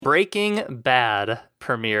Breaking Bad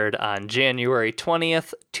premiered on January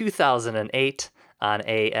 20th, 2008 on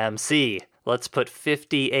AMC. Let's put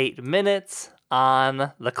 58 minutes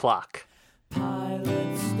on the clock.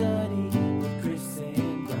 Pilot study with Chris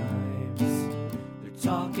and Grimes.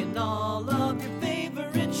 They're talking all of your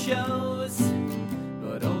favorite shows,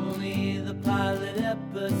 but only the pilot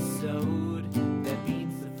episode. That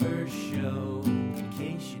means the first show, in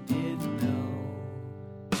case you didn't know.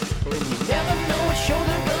 You never know what show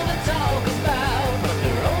they're gonna talk about, but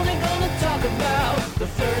they're only gonna talk about the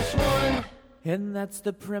first one. And that's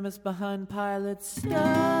the premise behind Pilot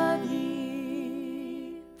Study.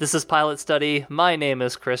 This is Pilot Study. My name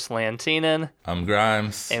is Chris Lantinen. I'm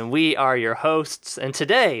Grimes. And we are your hosts. And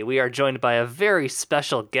today we are joined by a very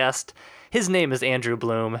special guest. His name is Andrew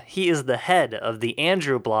Bloom. He is the head of the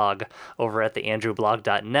Andrew blog over at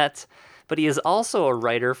theandrewblog.net. But he is also a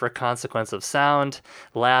writer for Consequence of Sound.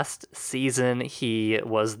 Last season, he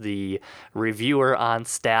was the reviewer on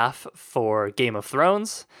staff for Game of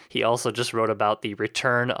Thrones. He also just wrote about the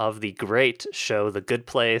return of the great show, The Good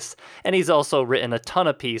Place. And he's also written a ton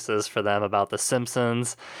of pieces for them about The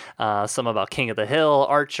Simpsons, some about King of the Hill,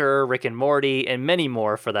 Archer, Rick and Morty, and many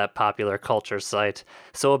more for that popular culture site.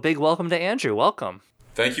 So a big welcome to Andrew. Welcome.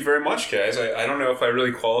 Thank you very much, guys. I don't know if I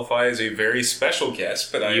really qualify as a very special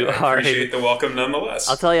guest, but I appreciate the welcome nonetheless.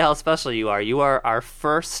 I'll tell you how special you are. You are our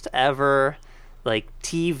first ever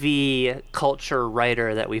TV culture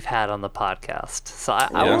writer that we've had on the podcast. So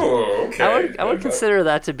I would consider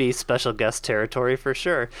that to be special guest territory for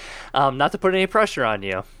sure. Not to put any pressure on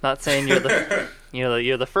you. Not saying you're the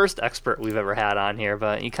you're the first expert we've ever had on here,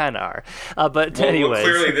 but you kind of are. Anyways,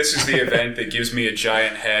 clearly this is the event that gives me a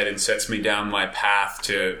giant head and sets me down my path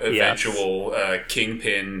to eventual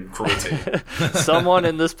kingpin cruelty. Someone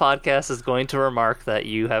in this podcast is going to remark that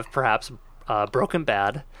you have perhaps broken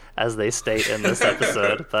bad, as they state in this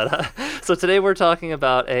episode. So today we're talking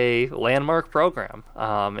about a landmark program.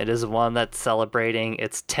 It is one that's celebrating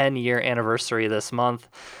its 10-year anniversary this month.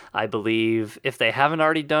 I believe if they haven't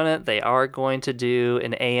already done it, they are going to do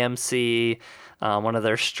an AMC, one of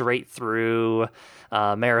their straight-through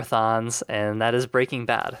marathons, and that is Breaking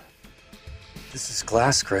Bad. This is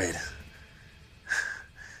glass grade.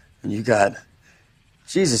 And you got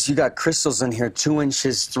crystals in here 2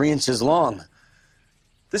 inches, 3 inches long.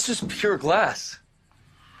 This is pure glass.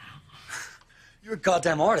 You're a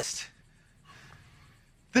goddamn artist.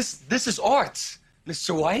 This is art,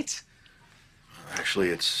 Mr. White. Actually,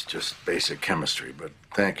 it's just basic chemistry, but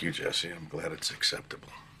thank you, Jesse. I'm glad it's acceptable.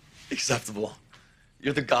 Acceptable?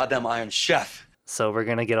 You're the goddamn Iron Chef. So we're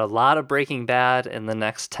going to get a lot of Breaking Bad in the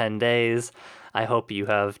next 10 days. I hope you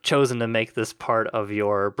have chosen to make this part of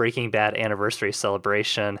your Breaking Bad anniversary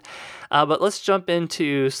celebration. But let's jump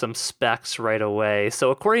into some specs right away.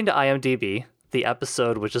 So according to IMDb, the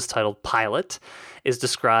episode, which is titled Pilot, is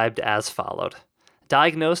described as followed.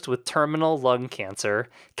 Diagnosed with terminal lung cancer,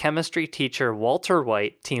 chemistry teacher Walter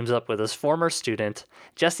White teams up with his former student,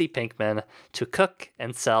 Jesse Pinkman, to cook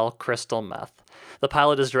and sell crystal meth. The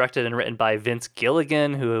pilot is directed and written by Vince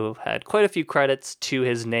Gilligan, who had quite a few credits to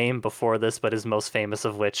his name before this, but his most famous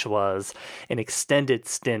of which was an extended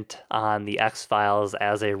stint on The X-Files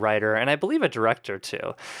as a writer, and I believe a director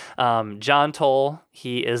too. John Toll,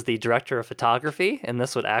 he is the director of photography, and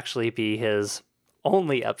this would actually be his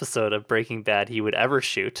only episode of Breaking Bad he would ever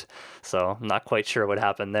shoot. So I'm not quite sure what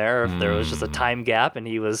happened there, if there was just a time gap and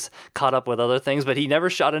he was caught up with other things, but he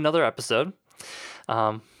never shot another episode.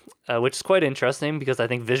 Which is quite interesting because I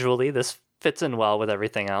think visually this fits in well with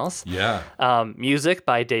everything else. Yeah. Music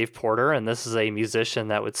by Dave Porter, and this is a musician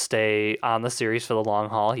that would stay on the series for the long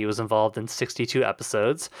haul. He was involved in 62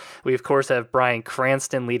 episodes. We, of course, have Bryan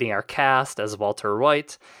Cranston leading our cast as Walter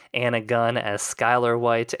White, Anna Gunn as Skylar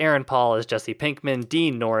White, Aaron Paul as Jesse Pinkman,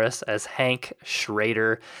 Dean Norris as Hank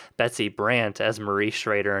Schrader, Betsy Brandt as Marie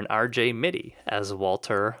Schrader, and RJ Mitty as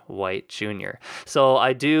Walter White Jr. So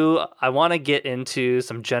I want to get into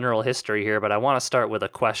some general history here, but I want to start with a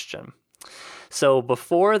question. So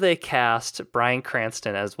before they cast Bryan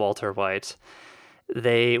Cranston as Walter White,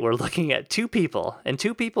 they were looking at two people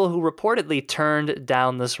who reportedly turned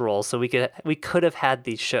down this role so we could have had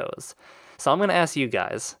these shows. So I'm going to ask you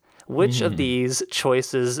guys, which of these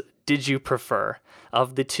choices did you prefer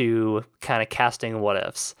of the two kind of casting what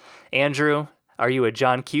ifs? Andrew, are you a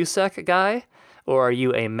John Cusack guy or are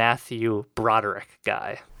you a Matthew Broderick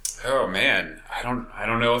guy? Oh man, I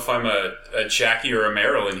don't know if I'm a Jackie or a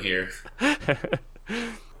Marilyn here.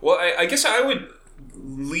 Well, I guess I would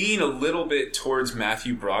lean a little bit towards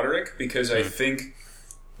Matthew Broderick because I think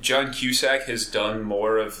John Cusack has done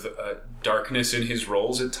more of darkness in his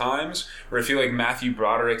roles at times, where I feel like Matthew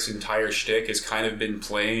Broderick's entire shtick has kind of been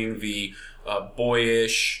playing the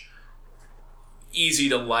boyish, easy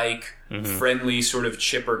to like, friendly sort of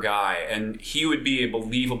chipper guy, and he would be a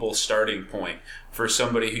believable starting point for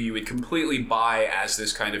somebody who you would completely buy as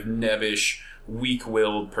this kind of nebbish,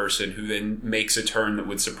 weak-willed person who then makes a turn that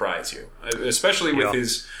would surprise you, especially with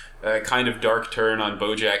his kind of dark turn on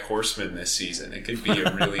BoJack Horseman this season. It could be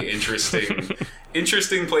a really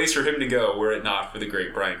interesting place for him to go were it not for the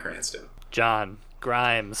great Bryan Cranston. John,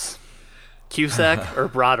 Grimes, Cusack or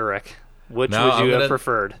Broderick? Which would you have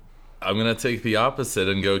preferred? I'm going to take the opposite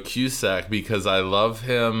and go Cusack, because I love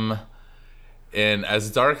him. And as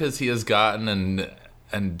dark as he has gotten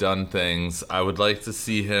and done things, I would like to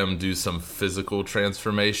see him do some physical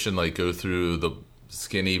transformation, like go through the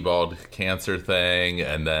skinny bald cancer thing,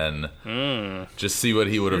 and then just see what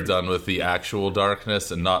he would have done with the actual darkness,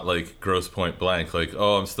 and not like gross point blank, like,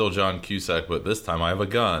 oh, I'm still John Cusack, but this time I have a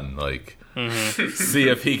gun. Like, see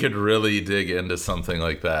if he could really dig into something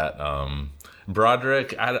like that.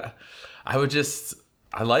 Broderick, I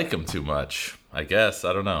like him too much, I guess.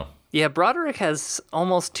 I don't know. Yeah, Broderick has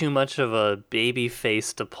almost too much of a baby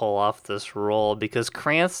face to pull off this role, because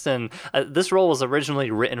Cranston, this role was originally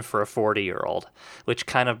written for a 40-year-old, which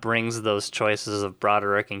kind of brings those choices of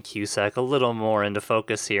Broderick and Cusack a little more into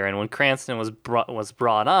focus here. And when Cranston was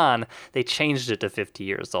brought on, they changed it to 50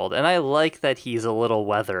 years old. And I like that he's a little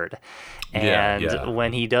weathered. And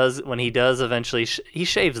when he does eventually, he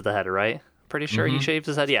shaves the head, right? Pretty sure he shaves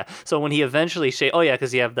his head. Yeah. So when he eventually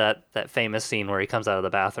because you have that famous scene where he comes out of the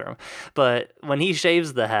bathroom. But when he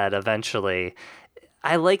shaves the head eventually,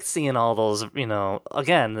 I like seeing all those,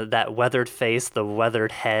 again, that weathered face, the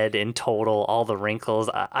weathered head in total, all the wrinkles.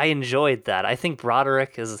 I enjoyed that. I think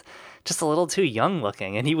Broderick is just a little too young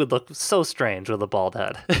looking, and he would look so strange with a bald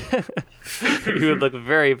head. He would look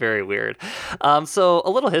very, very weird. So a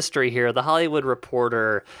little history here. The Hollywood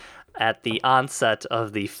Reporter, at the onset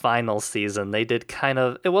of the final season, they did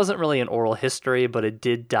it wasn't really an oral history, but it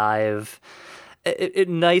did it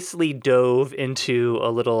nicely dove into a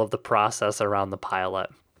little of the process around the pilot.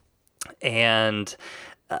 And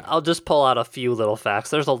I'll just pull out a few little facts.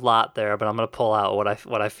 There's a lot there, but I'm going to pull out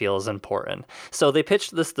what I feel is important. So they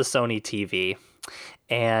pitched this to Sony TV,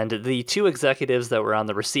 and the two executives that were on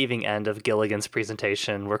the receiving end of Gilligan's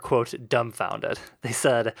presentation were, quote, dumbfounded. They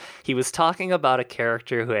said he was talking about a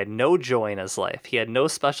character who had no joy in his life. He had no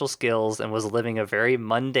special skills and was living a very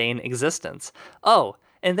mundane existence. Oh,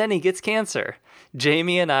 and then he gets cancer.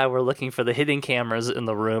 Jamie and I were looking for the hidden cameras in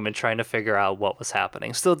the room and trying to figure out what was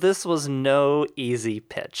happening. So this was no easy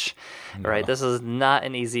pitch, right? This is not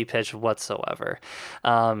an easy pitch whatsoever.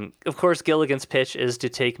 Of course, Gilligan's pitch is to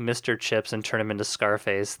take Mr. Chips and turn him into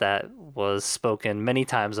Scarface. That was spoken many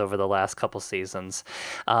times over the last couple seasons.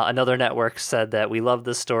 Another network said that we love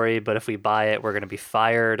this story, but if we buy it, we're going to be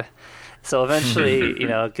fired. So eventually,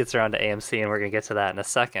 it gets around to AMC, and we're going to get to that in a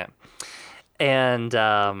second. And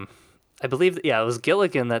I believe, it was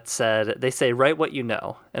Gilligan that said, they say, write what you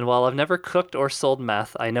know. And while I've never cooked or sold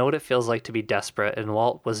meth, I know what it feels like to be desperate. And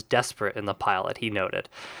Walt was desperate in the pilot, he noted,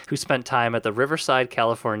 who spent time at the Riverside,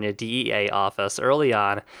 California DEA office early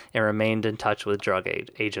on and remained in touch with drug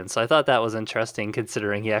agents. So I thought that was interesting,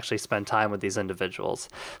 considering he actually spent time with these individuals.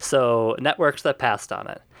 So networks that passed on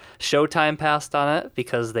it. Showtime passed on it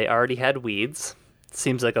because they already had Weeds.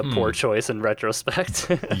 Seems like a poor choice in retrospect.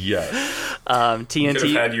 Yes. TNT. You could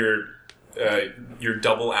have had your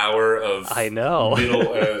double hour of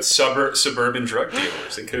middle suburban drug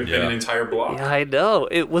dealers. It could have been an entire block. Yeah, I know.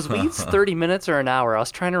 It was Weeds 30 minutes or an hour. I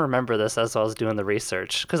was trying to remember this as I was doing the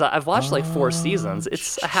research, because I've watched like 4 seasons.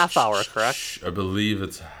 It's a half hour, correct? I believe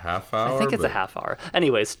it's a half hour. I think it's a half hour.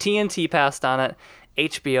 Anyways, TNT passed on it.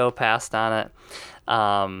 HBO passed on it.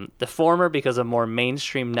 The former because a more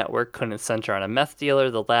mainstream network couldn't center on a meth dealer.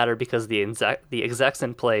 The latter because the execs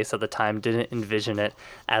in place at the time didn't envision it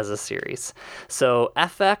as a series. So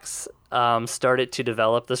FX started to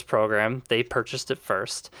develop this program. They purchased it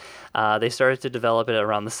first. They started to develop it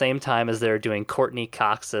around the same time as they were doing Courtney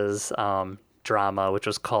Cox's drama, which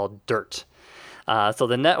was called Dirt. So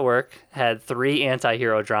the network had 3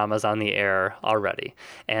 anti-hero dramas on the air already,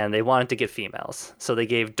 and they wanted to get females. So they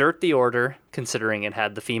gave Dirt the order, considering it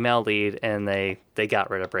had the female lead, and they got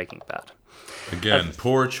rid of Breaking Bad. Again,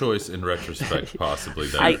 poor choice in retrospect, possibly.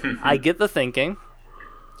 I get the thinking.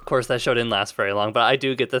 Of course, that show didn't last very long, but I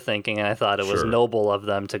do get the thinking, and I thought it was noble of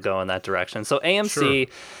them to go in that direction. So AMC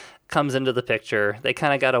comes into the picture. They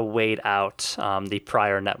kind of got to wait out the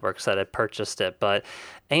prior networks that had purchased it, but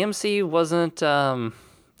AMC wasn't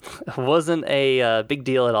wasn't a big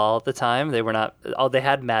deal at all at the time. They were not. Oh, they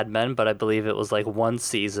had Mad Men, but I believe it was like one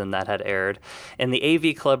season that had aired. And the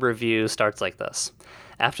AV Club review starts like this.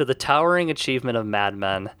 After the towering achievement of Mad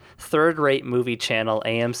Men, third-rate movie channel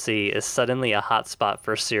AMC is suddenly a hotspot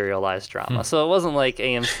for serialized drama. So it wasn't like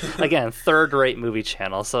AMC, again, third-rate movie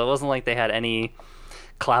channel. So it wasn't like they had any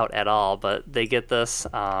clout at all, but they get this.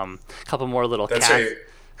 A couple more little cast.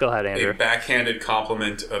 Go ahead, Andrew. A backhanded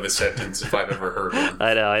compliment of a sentence if I've ever heard one.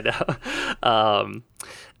 I know.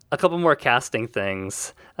 A couple more casting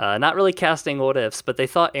things. Not really casting what ifs, but they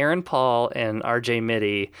thought Aaron Paul and R.J.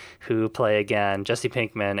 Mitty, who play again Jesse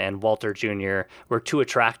Pinkman and Walter Jr., were too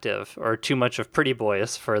attractive or too much of pretty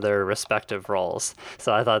boys for their respective roles.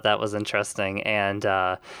 So I thought that was interesting. And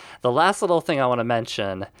the last little thing I want to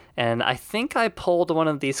mention, and I think I pulled one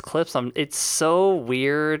of these clips. It's so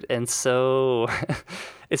weird and so...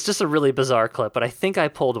 It's just a really bizarre clip, but I think I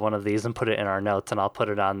pulled one of these and put it in our notes, and I'll put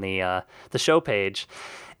it on the show page.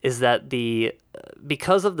 Is that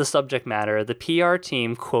because of the subject matter, the PR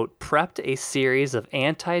team, quote, prepped a series of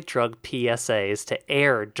anti-drug PSAs to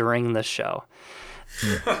air during the show.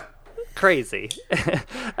 Crazy.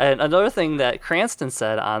 And another thing that Cranston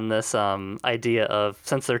said on this idea of,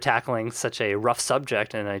 since they're tackling such a rough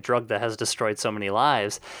subject and a drug that has destroyed so many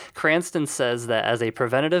lives, Cranston says that as a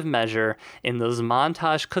preventative measure in those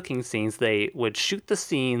montage cooking scenes, they would shoot the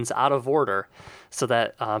scenes out of order so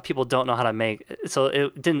that people don't know how to make, so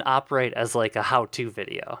it didn't operate as like a how-to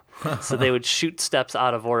video. So they would shoot steps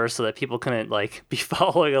out of order so that people couldn't like be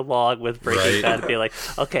following along with Breaking Bad and be like,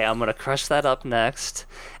 okay, I'm going to crush that up next.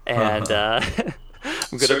 And so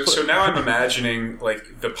now I'm imagining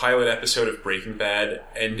like the pilot episode of Breaking Bad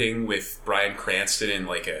ending with Bryan Cranston in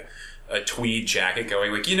like a tweed jacket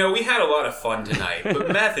going like, we had a lot of fun tonight,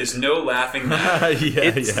 but meth is no laughing matter.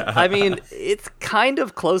 I mean, it's kind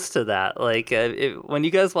of close to that. Like when you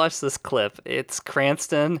guys watch this clip, it's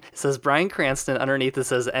Cranston. It says Bryan Cranston. Underneath it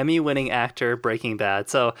says Emmy-winning actor, Breaking Bad.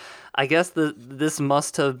 So I guess this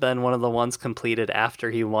must have been one of the ones completed after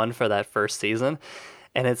he won for that first season.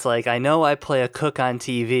 And it's like, I know I play a cook on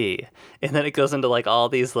TV. And then it goes into like all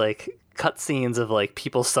these like cut scenes of like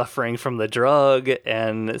people suffering from the drug.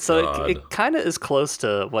 And so it kind of is close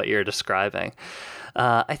to what you're describing.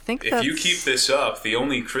 I think if you keep this up, the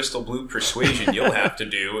only crystal blue persuasion you'll have to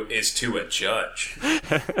do is to a judge.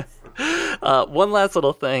 One last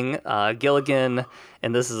little thing, Gilligan,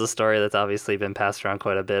 and this is a story that's obviously been passed around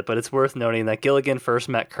quite a bit, but it's worth noting that Gilligan first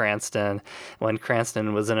met Cranston when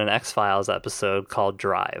Cranston was in an X-Files episode called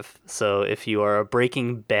Drive. So if you are a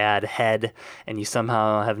Breaking Bad head and you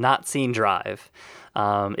somehow have not seen Drive,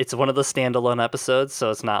 it's one of the standalone episodes, so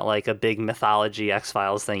it's not like a big mythology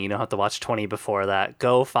X-Files thing. You don't have to watch 20 before that.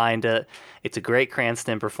 Go find it. It's a great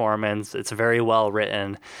Cranston performance. It's very well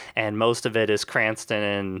written, and most of it is Cranston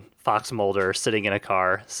and Fox Mulder sitting in a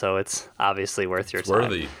car, so it's obviously worth your time.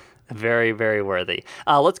 Worthy. Very, very worthy.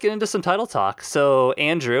 Let's get into some title talk. So,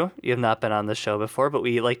 Andrew, you have not been on the show before, but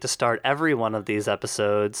we like to start every one of these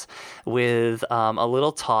episodes with a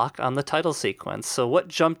little talk on the title sequence. So what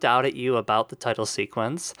jumped out at you about the title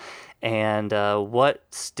sequence, and what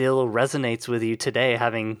still resonates with you today,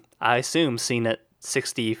 having, I assume, seen it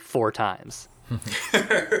 64 times?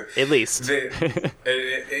 At least.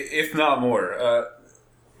 If not more.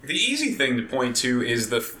 The easy thing to point to is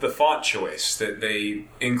the font choice, that they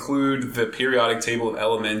include the periodic table of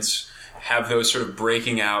elements, have those sort of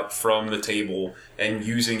breaking out from the table and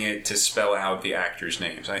using it to spell out the actors'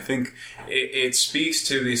 names. I think it speaks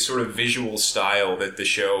to the sort of visual style that the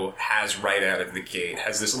show has right out of the gate. It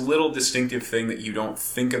has this little distinctive thing that you don't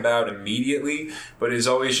think about immediately, but is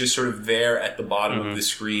always just sort of there at the bottom of the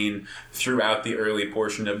screen throughout the early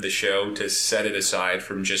portion of the show to set it aside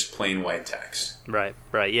from just plain white text. Right.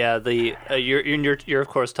 Yeah. You're of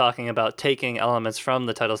course talking about taking elements from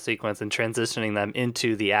the title sequence and transitioning them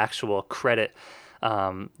into the actual credit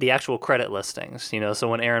listings. So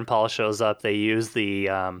when Aaron Paul shows up, they use the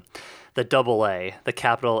double A, the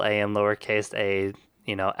capital A and lowercase a,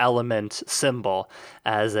 element symbol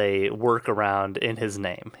as a workaround in his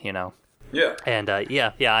name. Yeah. And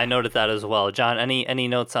I noted that as well. John, any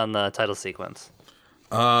notes on the title sequence?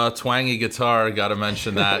 Twangy guitar, gotta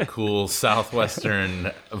mention that. Cool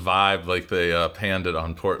southwestern vibe, like they panned it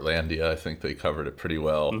on Portlandia. I think they covered it pretty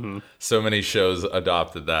well. Mm-hmm. So many shows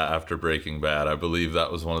adopted that after Breaking Bad. I believe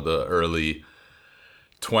that was one of the early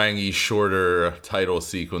twangy, shorter title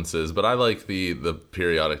sequences. But I like the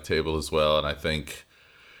periodic table as well, and I think,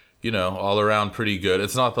 all around pretty good.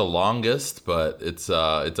 It's not the longest, but it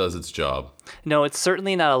does its job. No, it's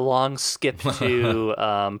certainly not a long skip to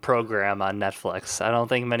program on Netflix. I don't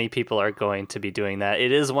think many people are going to be doing that.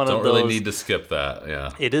 It is one Don't of those. really need to skip that.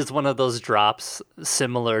 Yeah. It is one of those drops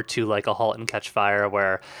similar to like a Halt and Catch Fire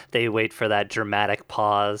where they wait for that dramatic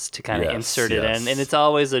pause to kind of Yes, insert it in. yes. And it's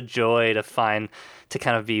always a joy to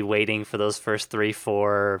kind of be waiting for those first 3,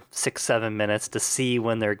 4, 6, 7 minutes to see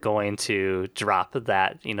when they're going to drop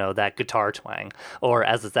that, that guitar twang. Or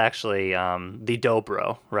as it's actually the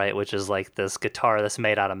dobro, right? Which is like this guitar that's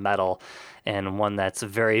made out of metal and one that's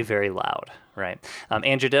very, very loud, right?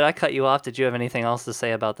 Andrew, did I cut you off? Did you have anything else to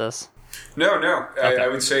say about this? No. Okay. I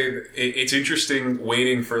would say it's interesting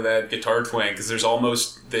waiting for that guitar twang because there's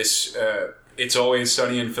almost this It's Always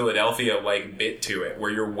Sunny in Philadelphia like bit to it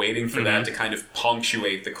where you're waiting for that to kind of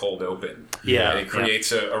punctuate the cold open. Yeah. And it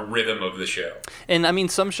creates a rhythm of the show. And I mean,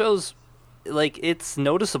 some shows, like, it's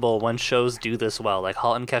noticeable when shows do this well. Like,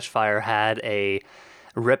 Halt and Catch Fire had a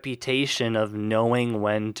reputation of knowing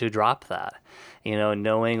when to drop that.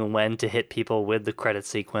 Knowing when to hit people with the credit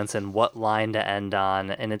sequence and what line to end on.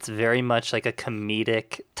 And it's very much like a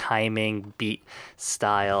comedic timing beat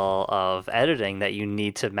style of editing that you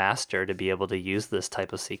need to master to be able to use this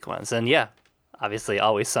type of sequence. And yeah, obviously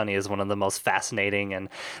Always Sunny is one of the most fascinating and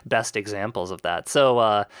best examples of that.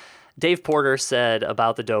 So, Dave Porter said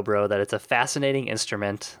about the dobro that it's a fascinating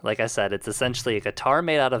instrument. Like I said, it's essentially a guitar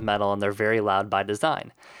made out of metal, and they're very loud by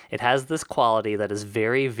design. It has this quality that is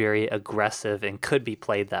very, very aggressive and could be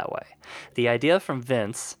played that way. The idea from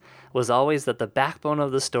Vince was always that the backbone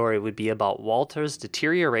of the story would be about Walter's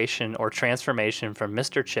deterioration or transformation from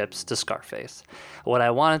Mr. Chips to Scarface. What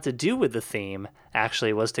I wanted to do with the theme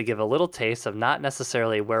actually was to give a little taste of not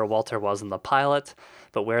necessarily where Walter was in the pilot,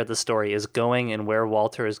 but where the story is going and where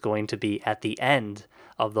Walter is going to be at the end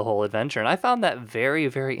of the whole adventure. And I found that very,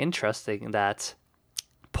 very interesting that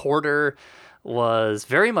Porter was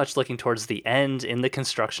very much looking towards the end in the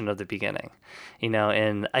construction of the beginning,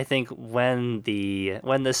 and I think when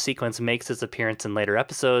this sequence makes its appearance in later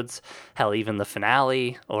episodes, hell, even the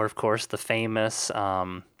finale, or of course the famous,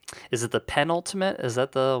 is it the penultimate? Is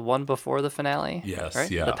that the one before the finale? Yes,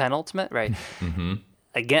 right? yeah. The penultimate, right?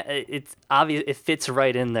 Again, it's obvious, it fits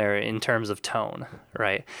right in there in terms of tone,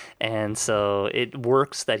 right? And so it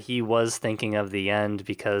works that he was thinking of the end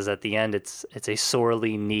because at the end it's a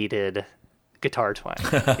sorely needed guitar twang,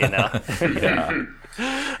 Yeah.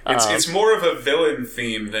 It's more of a villain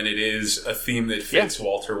theme than it is a theme that fits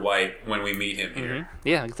Walter White when we meet him here.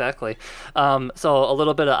 Yeah, exactly. So a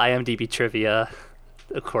little bit of IMDb trivia.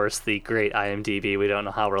 Of course, the great IMDb. We don't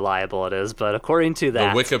know how reliable it is, but according to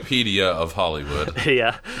that, The Wikipedia of Hollywood.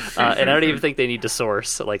 yeah, and I don't even think they need to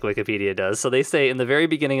source like Wikipedia does. So they say in the very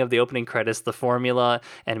beginning of the opening credits, the formula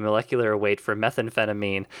and molecular weight for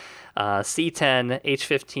methamphetamine, C10,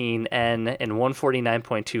 H15N, and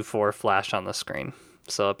 149.24 flash on the screen.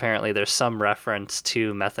 So apparently there's some reference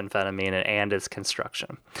to methamphetamine and its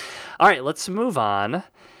construction. All right, let's move on.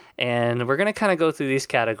 And we're going to kind of go through these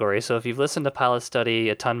categories. So if you've listened to Pilot Study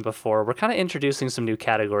a ton before, we're kind of introducing some new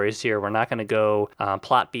categories here. We're not going to go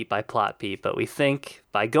plot beat by plot beat, but we think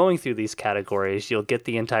by going through these categories, you'll get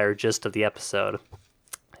the entire gist of the episode.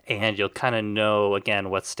 And you'll kind of know,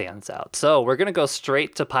 again, what stands out. So we're going to go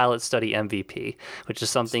straight to Pilot Study MVP, which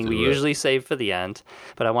is something we usually save for the end.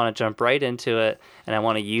 But I want to jump right into it, and I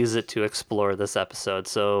want to use it to explore this episode.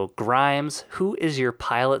 So Grimes, who is your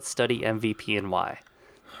Pilot Study MVP and why?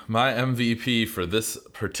 My MVP for this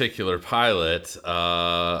particular pilot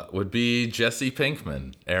would be Jesse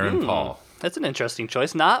Pinkman, Aaron Paul. That's an interesting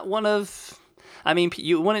choice. Not one of... I mean,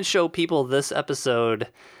 you wouldn't show people this episode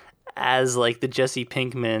as like the Jesse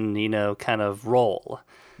Pinkman, kind of role.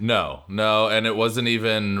 No, and it wasn't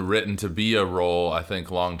even written to be a role. I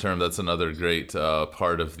think long term, that's another great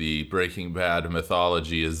part of the Breaking Bad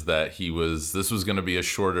mythology is that this was going to be a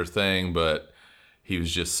shorter thing, but he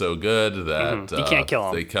was just so good that You can't kill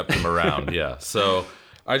him. They kept him around. Yeah. So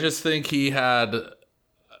I just think he had,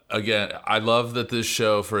 again, I love that this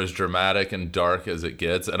show, for as dramatic and dark as it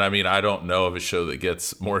gets, and I mean, I don't know of a show that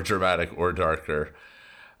gets more dramatic or darker.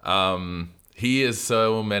 He is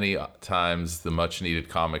so many times the much needed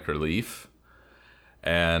comic relief.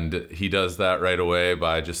 And he does that right away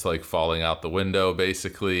by just like falling out the window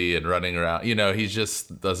basically and running around. He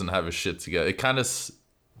just doesn't have his shit together. It kind of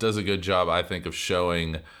does a good job, I think, of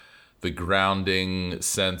showing the grounding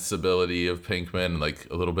sensibility of Pinkman, like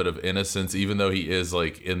a little bit of innocence, even though he is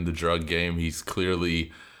like in the drug game. He's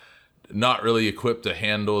clearly not really equipped to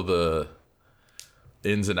handle the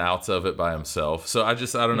ins and outs of it by himself. So I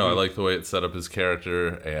don't know. I like the way it set up his character,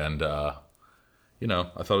 and I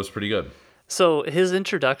thought it was pretty good. So his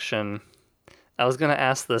introduction, I was gonna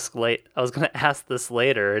ask this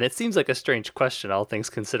later, and it seems like a strange question, all things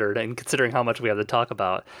considered, and considering how much we have to talk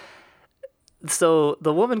about. So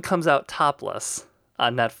the woman comes out topless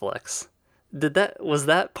on Netflix. Was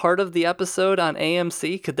that part of the episode on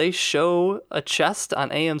AMC? Could they show a chest on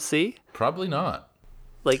AMC? Probably not.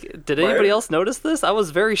 Like, did anybody else notice this? I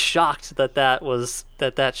was very shocked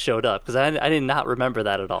that showed up, because I did not remember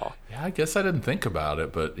that at all. Yeah, I guess I didn't think about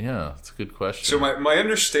it, but yeah, it's a good question. So my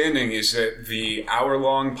understanding is that the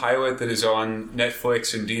hour-long pilot that is on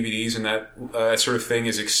Netflix and DVDs and that sort of thing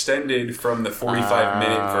is extended from the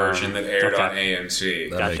 45-minute version that aired on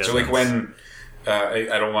AMC. Gotcha. So, like, when I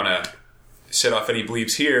don't want to set off any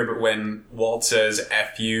bleeps here, but when Walt says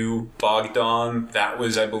 "F you, Bogdan," that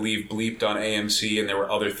was, I believe, bleeped on AMC, and there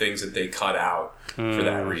were other things that they cut out for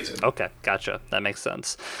that reason. Okay, gotcha. That makes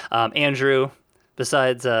sense. Andrew,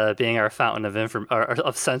 besides being our fountain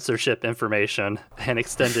of censorship information and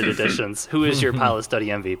extended editions, who is your pilot study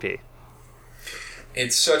MVP?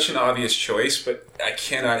 It's such an obvious choice, but I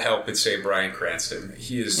cannot help but say Bryan Cranston.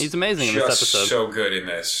 He's amazing in this episode. So good in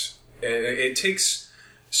this. It takes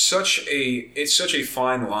it's such a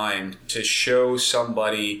fine line to show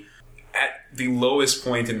somebody at the lowest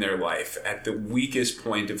point in their life, at the weakest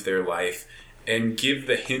point of their life, and give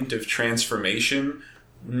the hint of transformation,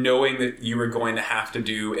 knowing that you are going to have to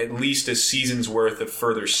do at least a season's worth of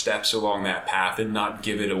further steps along that path and not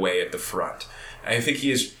give it away at the front. I think he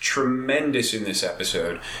is tremendous in this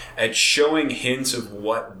episode at showing hints of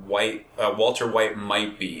what Walter White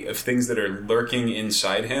might be, of things that are lurking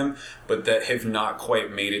inside him, but that have not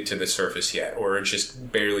quite made it to the surface yet, or are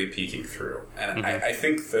just barely peeking through. And I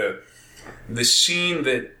think the scene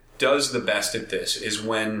that does the best at this is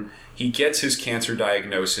when he gets his cancer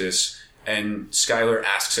diagnosis and Skyler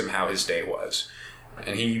asks him how his day was.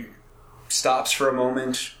 And he stops for a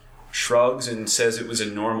moment, shrugs, and says it was a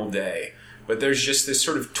normal day. But there's just this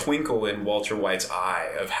sort of twinkle in Walter White's eye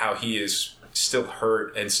of how he is still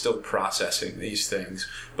hurt and still processing these things,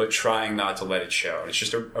 but trying not to let it show. And it's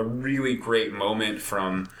just a really great moment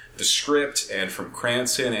from the script and from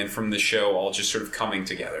Cranston and from the show all just sort of coming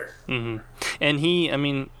together. Mm-hmm. And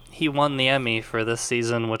he won the Emmy for this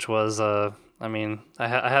season, which was, I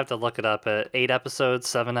have to look it up, at 8 episodes,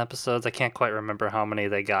 7 episodes. I can't quite remember how many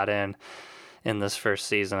they got in this first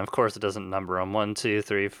season. Of course, it doesn't number them. 1, 2,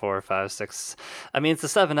 3, 4, 5, 6. It's a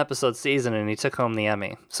 7-episode season, and he took home the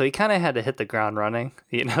Emmy. So he kind of had to hit the ground running,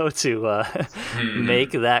 to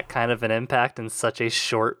make that kind of an impact in such a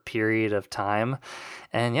short period of time.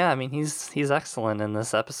 And yeah, he's excellent in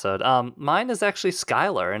this episode. Mine is actually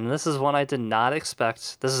Skyler, and this is one I did not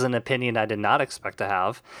expect. This is an opinion I did not expect to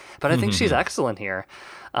have, but I think she's excellent here.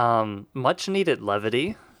 Much needed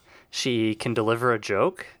levity. She can deliver a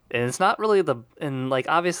joke, and it's not really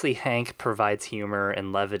obviously Hank provides humor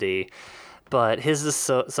and levity, but his is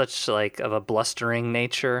such of a blustering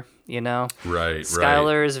nature, Right.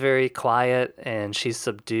 Skyler is very quiet and she's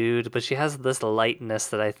subdued, but she has this lightness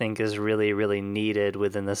that I think is really, really needed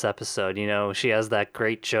within this episode. She has that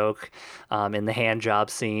great joke in the hand job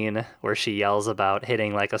scene where she yells about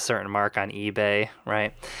hitting a certain mark on eBay,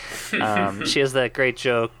 right? She has that great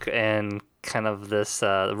joke and kind of this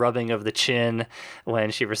rubbing of the chin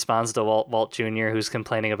when she responds to Walt Jr., who's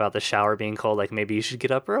complaining about the shower being cold, maybe you should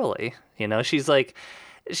get up early.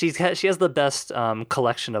 She has the best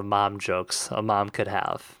collection of mom jokes a mom could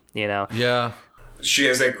have, Yeah. She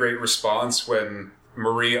has that great response when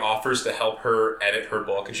Marie offers to help her edit her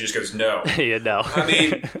book, and she just goes, "No." Yeah, no.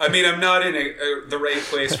 I'm not in the right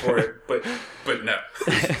place for it, but no.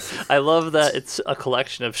 I love that it's a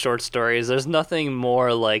collection of short stories. There's nothing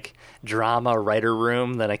more like drama writer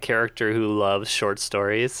room than a character who loves short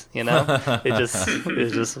stories. It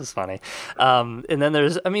just was funny. And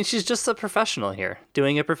then she's just a professional here,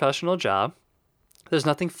 doing a professional job. There's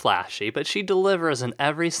nothing flashy, but she delivers in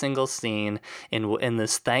every single scene in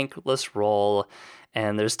this thankless role.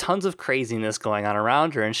 And there's tons of craziness going on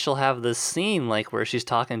around her, and she'll have this scene where she's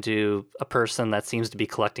talking to a person that seems to be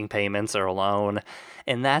collecting payments or a loan,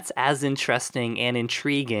 and that's as interesting and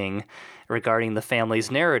intriguing regarding the family's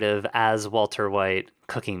narrative as Walter White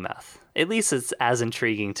cooking meth. At least it's as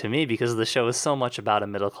intriguing to me because the show is so much about a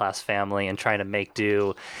middle-class family and trying to make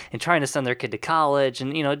do and trying to send their kid to college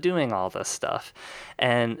and, doing all this stuff.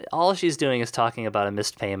 And all she's doing is talking about a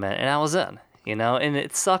missed payment, and I was in. And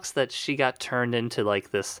it sucks that she got turned into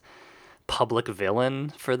this public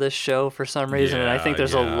villain for this show for some reason. And I think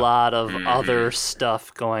there's a lot of other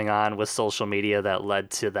stuff going on with social media that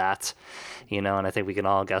led to that, and I think we can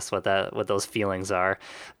all guess what those feelings are.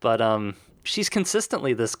 But she's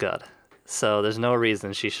consistently this good. So there's no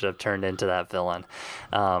reason she should have turned into that villain.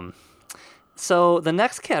 So the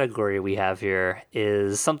next category we have here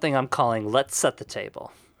is something I'm calling Let's Set the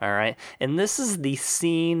Table. All right. And this is the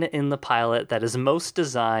scene in the pilot that is most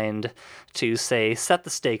designed to, say, set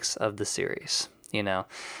the stakes of the series, you know.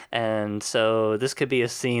 And so this could be a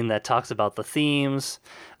scene that talks about the themes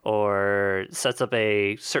or sets up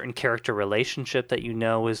a certain character relationship that you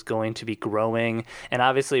know is going to be growing. And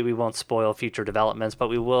obviously we won't spoil future developments, but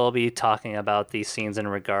we will be talking about these scenes in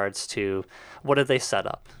regards to what did they set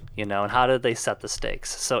up, you know, and how did they set the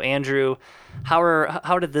stakes. So Andrew,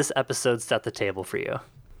 how did this episode set the table for you?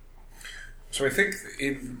 So I think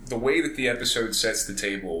the way that the episode sets the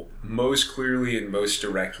table most clearly and most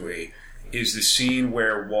directly is the scene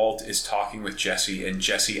where Walt is talking with Jesse and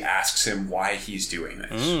Jesse asks him why he's doing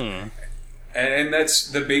this. And that's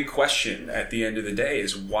the big question at the end of the day,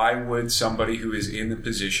 is why would somebody who is in the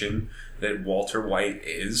position that Walter White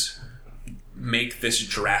is make this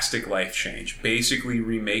drastic life change? Basically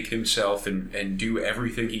remake himself and do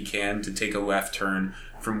everything he can to take a left turn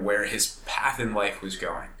from where his path in life was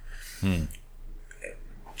going.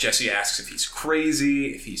 Jesse asks if he's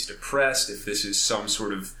crazy, if he's depressed, if this is some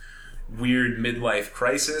sort of weird midlife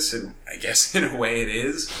crisis, and I guess in a way it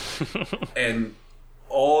is. And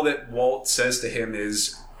all that Walt says to him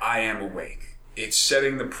is, I am awake. It's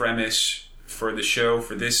setting the premise for the show,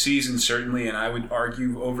 for this season certainly, and I would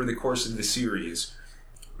argue over the course of the series.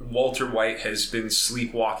 Walter White has been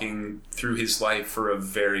sleepwalking through his life for a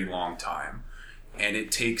very long time. And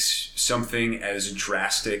it takes something as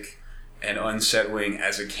drastic and unsettling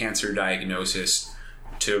as a cancer diagnosis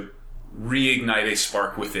to reignite a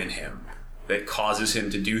spark within him that causes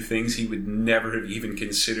him to do things he would never have even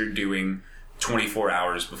considered doing 24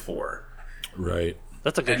 hours before. Right.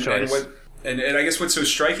 That's a good choice. And I guess what's so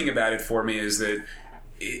striking about it for me is that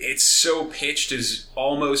it's so pitched as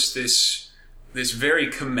almost this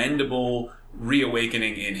very commendable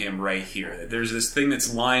reawakening in him right here. There's this thing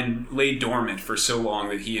that's laid dormant for so long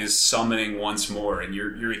that he is summoning once more, and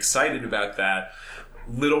you're excited about that,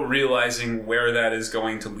 little realizing where that is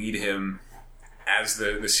going to lead him as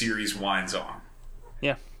the series winds on.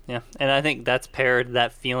 Yeah. And I think that's paired,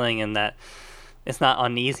 that feeling, and that it's not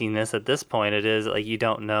uneasiness at this point. It is like you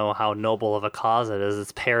don't know how noble of a cause it is.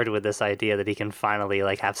 It's paired with this idea that he can finally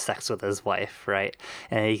like have sex with his wife, right?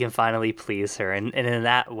 And he can finally please her. And in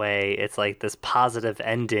that way, it's like this positive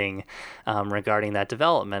ending regarding that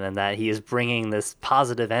development, and that he is bringing this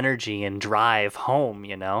positive energy and drive home,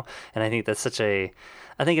 you know? And I think that's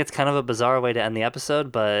I think it's kind of a bizarre way to end the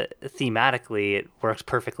episode, but thematically it works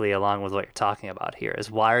perfectly along with what you're talking about here,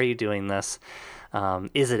 is why are you doing this?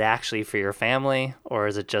 Is it actually for your family, or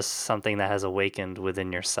is it just something that has awakened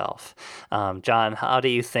within yourself? John, how do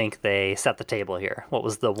you think they set the table here? What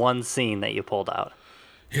was the one scene that you pulled out?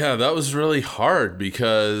 Yeah, that was really hard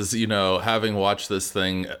because, you know, having watched this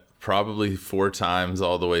thing probably 4 times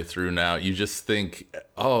all the way through now, you just think,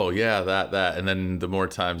 oh, yeah, that. And then the more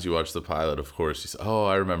times you watch the pilot, of course, you say, oh,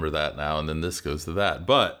 I remember that now. And then this goes to that.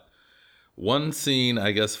 But one scene,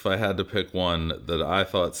 I guess if I had to pick one that I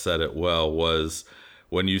thought said it well, was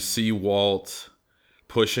when you see Walt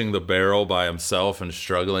pushing the barrel by himself and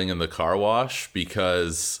struggling in the car wash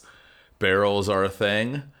because barrels are a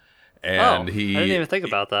thing. And I didn't even think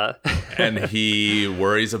about that. And he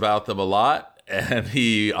worries about them a lot. And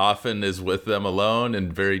he often is with them alone in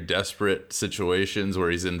very desperate situations where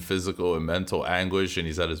he's in physical and mental anguish and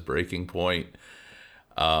he's at his breaking point.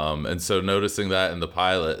 And so noticing that in the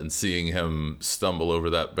pilot and seeing him stumble over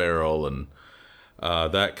that barrel, and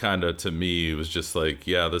that kind of, to me, was just like,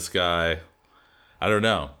 yeah, this guy, I don't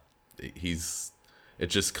know. It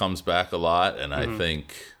just comes back a lot. And I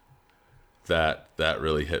think that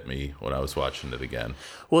really hit me when I was watching it again.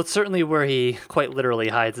 Well, it's certainly where he quite literally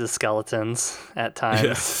hides his skeletons at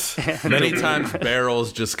times. Yes. Many times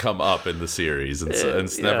barrels just come up in the series, and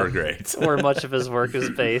it's never great. Where much of his work is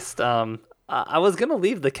based. I was going to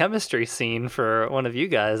leave the chemistry scene for one of you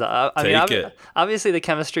guys. Obviously, the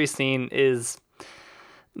chemistry scene is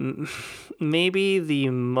maybe the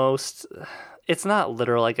most... It's not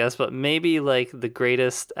literal, I guess, but maybe like the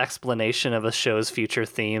greatest explanation of a show's future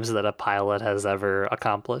themes that a pilot has ever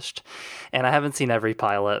accomplished. And I haven't seen every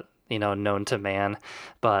pilot, known to man,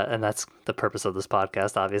 and that's the purpose of this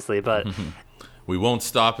podcast, obviously. But we won't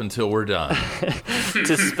stop until we're done.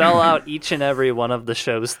 To spell out each and every one of the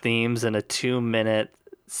show's themes in a 2-minute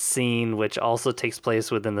scene, which also takes place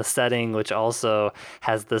within the setting, which also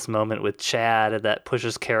has this moment with Chad that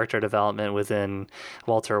pushes character development within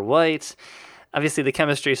Walter White. Obviously, the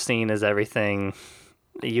chemistry scene is everything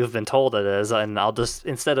you've been told it is, and I'll just,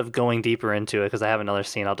 instead of going deeper into it, because I have another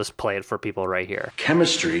scene, I'll just play it for people right here.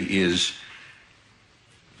 Chemistry is,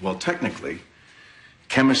 well, technically,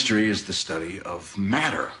 Chemistry is the study of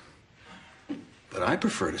matter. But I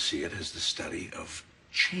prefer to see it as the study of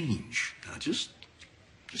change. Now, just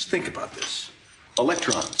think about this.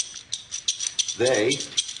 Electrons, they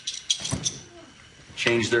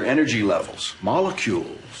change their energy levels.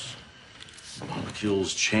 Molecules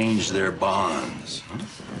change their bonds. Huh?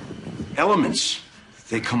 Elements,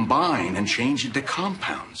 they combine and change into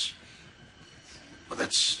compounds. Well,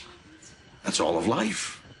 that's all of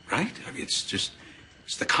life, right? I mean, it's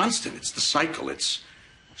the constant, it's the cycle, it's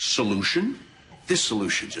solution,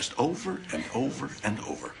 dissolution, just over and over and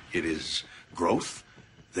over. It is growth,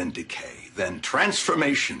 then decay, then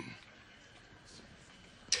transformation.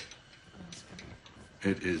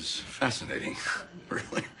 It is fascinating,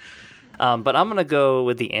 really. But I'm going to go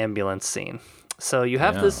with the ambulance scene. So you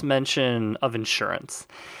have this mention of insurance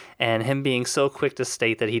and him being so quick to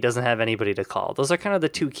state that he doesn't have anybody to call. Those are kind of the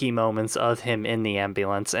two key moments of him in the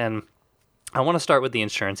ambulance. And I want to start with the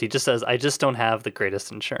insurance. He just says, I just don't have the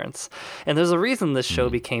greatest insurance. And there's a reason this show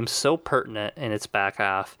became so pertinent in its back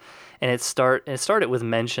half. And it started with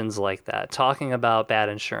mentions like that, talking about bad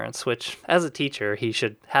insurance, which as a teacher, he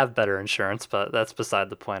should have better insurance, but that's beside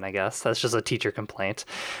the point, I guess. That's just a teacher complaint.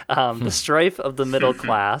 The strife of the middle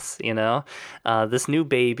class, this new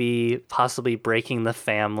baby possibly breaking the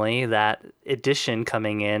family, that addition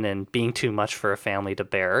coming in and being too much for a family to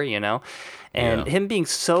bear, and him being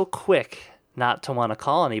so quick not to want to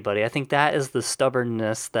call anybody. I think that is the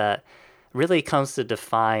stubbornness that really comes to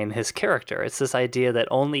define his character. It's this idea that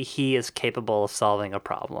only he is capable of solving a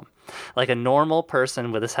problem. Like a normal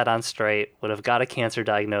person with his head on straight would have got a cancer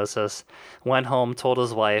diagnosis, went home, told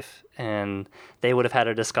his wife, and they would have had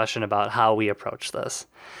a discussion about how we approach this.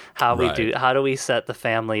 How do we set the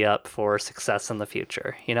family up for success in the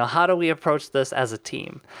future? How do we approach this as a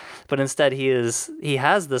team? But instead he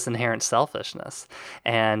has this inherent selfishness,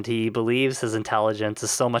 and he believes his intelligence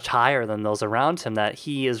is so much higher than those around him that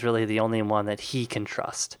he is really the only one that he can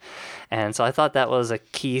trust. And so I thought that was a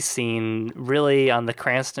key scene really on the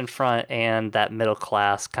Cranston front and that middle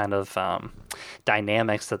class kind of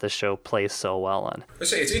dynamics that the show plays so well on. I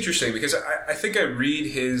say it's interesting because I think I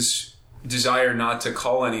read his desire not to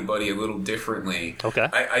call anybody a little differently. Okay.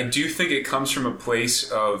 I do think it comes from a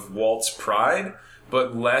place of Walt's pride,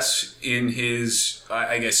 but less in his,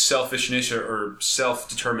 I guess, selfishness or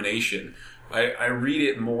self-determination. I read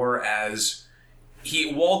it more as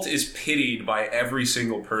Walt is pitied by every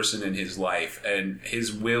single person in his life, and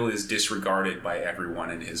his will is disregarded by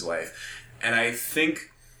everyone in his life. And I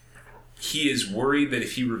think he is worried that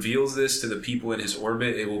if he reveals this to the people in his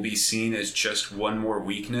orbit, it will be seen as just one more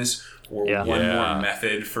weakness or one more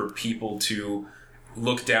method for people to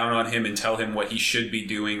look down on him and tell him what he should be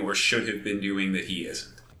doing or should have been doing that he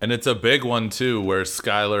isn't. And it's a big one, too, where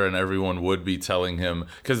Skyler and everyone would be telling him,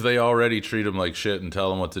 because they already treat him like shit and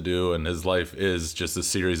tell him what to do, and his life is just a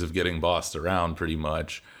series of getting bossed around, pretty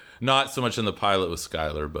much. Not so much in the pilot with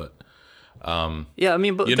Skyler, but... but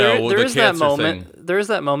there is that moment. Thing. There is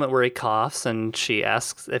that moment where he coughs, and she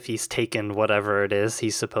asks if he's taken whatever it is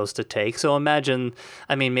he's supposed to take. So imagine,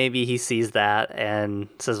 maybe he sees that and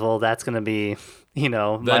says, "Well, that's going to be,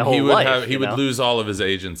 my whole life." He would lose all of his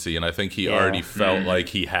agency, and I think he already felt like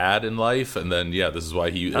he had in life, and then this is why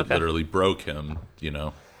it literally broke him.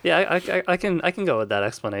 Yeah, I can go with that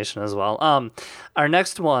explanation as well. Our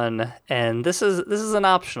next one, and this is an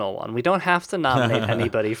optional one. We don't have to nominate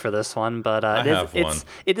anybody for this one, but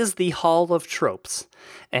it is the Hall of Tropes,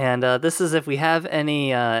 and this is if we have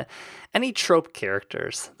any trope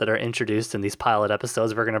characters that are introduced in these pilot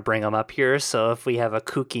episodes, we're going to bring them up here. So if we have a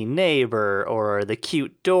kooky neighbor, or the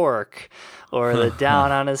cute dork, or the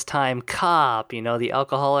down on his time cop, the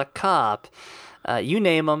alcoholic cop, you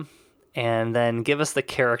name them. And then give us the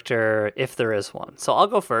character if there is one. So I'll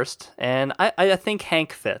go first, and I think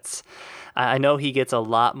Hank fits. I know he gets a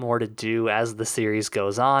lot more to do as the series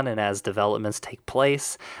goes on and as developments take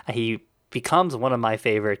place. He becomes one of my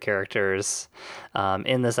favorite characters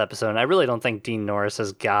in this episode, and I really don't think Dean Norris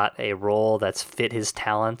has got a role that's fit his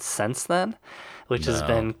talents since then, which has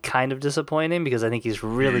been kind of disappointing because I think he's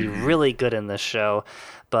really, really good in this show.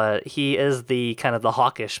 But he is the kind of the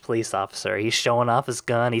hawkish police officer. He's showing off his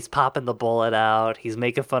gun. He's popping the bullet out. He's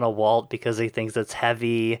making fun of Walt because he thinks it's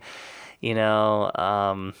heavy.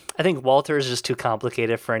 I think Walter is just too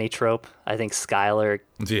complicated for any trope. I think Skyler,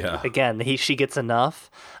 again, she gets enough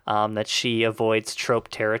that she avoids trope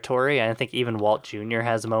territory. I think even Walt Jr.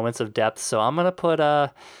 has moments of depth. So I'm gonna put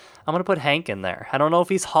Hank in there. I don't know if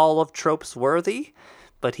he's Hall of Tropes worthy,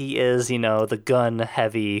 but he is, the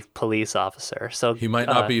gun-heavy police officer. So he might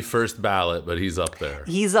not be first ballot, but he's up there.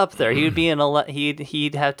 He's up there. He would be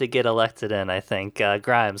he'd have to get elected in, I think.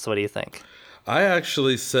 Grimes, what do you think? I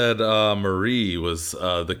actually said Marie was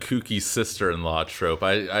the kooky sister-in-law trope.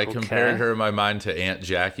 I compared her in my mind to Aunt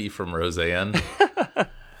Jackie from Roseanne.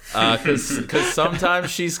 Because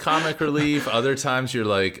sometimes she's comic relief. Other times you're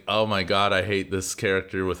like, oh my God, I hate this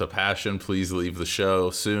character with a passion. Please leave the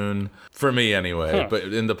show soon. For me, anyway.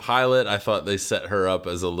 But in the pilot, I thought they set her up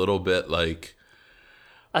as a little bit like,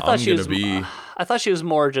 I thought she was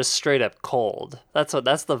more just straight up cold. That's the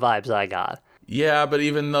vibes I got. Yeah, but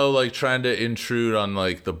even though like trying to intrude on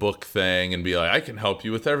like the book thing and be like, I can help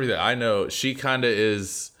you with everything. I know she kind of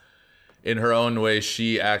is, in her own way,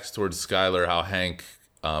 she acts towards Skylar how Hank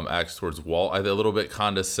acts towards Walt. A little bit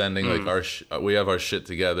condescending, like we have our shit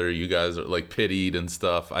together. You guys are like pitied and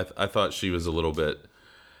stuff. I thought she was a little bit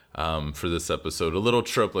for this episode, a little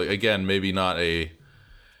trope. Like again, maybe not a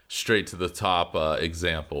straight to the top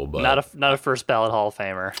example, but not a first ballot Hall of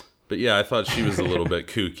Famer. But yeah, I thought she was a little bit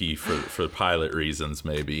kooky for pilot reasons,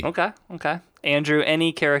 maybe. Okay. Andrew,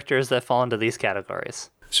 any characters that fall into these categories?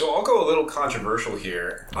 So I'll go a little controversial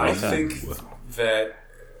here. I think that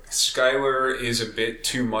Skylar is a bit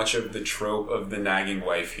too much of the trope of the nagging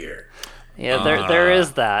wife here. Yeah, there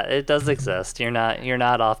is that. It does exist. You're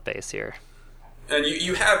not off base here. And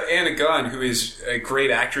you have Anna Gunn, who is a great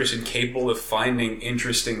actress and capable of finding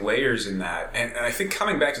interesting layers in that. And I think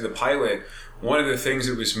coming back to the pilot, one of the things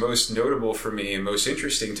that was most notable for me and most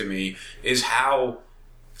interesting to me is how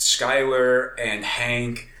Skylar and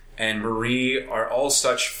Hank and Marie are all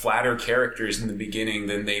such flatter characters in the beginning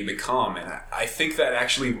than they become. And I think that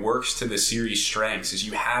actually works to the series' strengths, is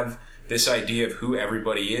you have this idea of who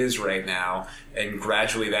everybody is right now, and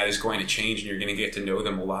gradually that is going to change, and you're going to get to know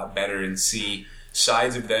them a lot better and see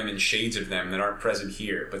sides of them and shades of them that aren't present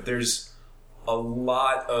here. But there's a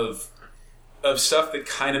lot of stuff that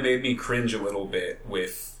kind of made me cringe a little bit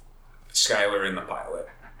with Skylar in the pilot,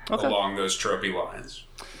 along those tropey lines.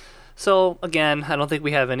 So, again, I don't think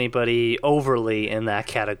we have anybody overly in that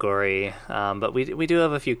category, but we do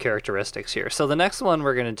have a few characteristics here. So the next one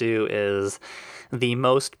we're going to do is the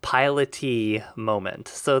most pilot-y moment.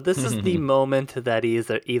 So this is the moment that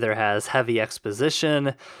either has heavy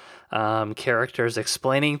exposition, characters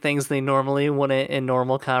explaining things they normally wouldn't in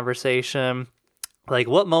normal conversation. Like,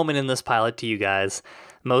 what moment in this pilot do you guys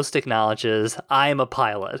most acknowledges, I am a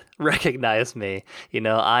pilot, recognize me?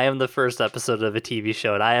 I am the first episode of a TV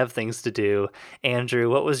show and I have things to do. Andrew,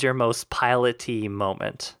 what was your most pilot-y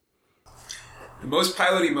moment? The most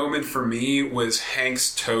pilot-y moment for me was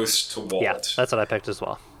Hank's toast to Walt. Yeah, that's what I picked as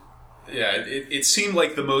well. Yeah, it seemed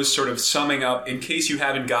like the most sort of summing up, in case you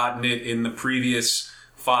haven't gotten it in the previous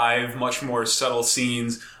 5 much more subtle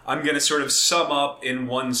scenes, I'm going to sort of sum up in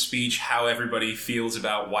one speech how everybody feels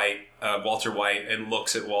about Walter White, and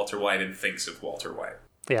looks at Walter White and thinks of Walter White.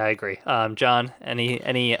 Yeah, I agree. John,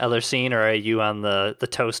 any other scene, or are you on the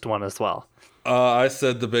toast one as well? I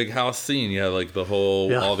said the big house scene. Yeah, like the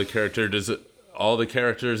whole all the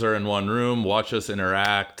characters are in one room. Watch us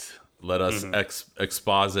interact. Let us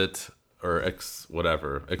exposit or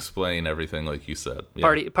explain everything like you said.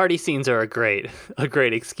 Yeah. Party scenes are a great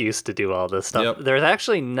excuse to do all this stuff. Yep. There's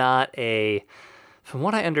actually not from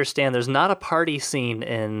what I understand, there's not a party scene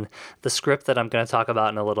in the script that I'm going to talk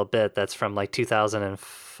about in a little bit. That's from like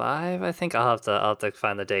 2005, I think. I'll have to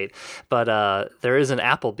find the date. But there is an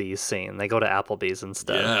Applebee's scene. They go to Applebee's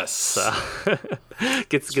instead. Yes. So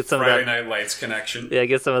get some Friday of that Night Lights connection. Yeah,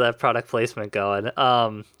 get some of that product placement going.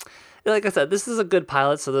 Like I said, this is a good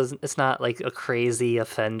pilot, so it's not like a crazy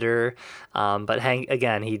offender. But Hank,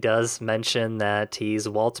 again, he does mention that he's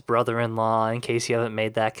Walt's brother-in-law, in case you haven't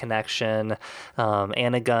made that connection.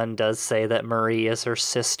 Anna Gunn does say that Marie is her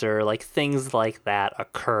sister. Like, things like that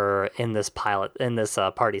occur in this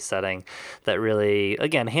party setting that really,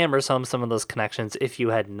 again, hammers home some of those connections if you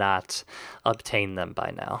had not obtained them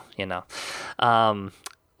by now,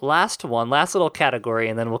 Last little category,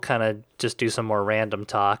 and then we'll kind of just do some more random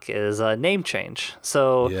talk, is name change.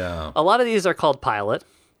 So a lot of these are called pilot,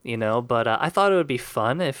 but I thought it would be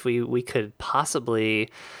fun if we could possibly,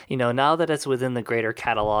 now that it's within the greater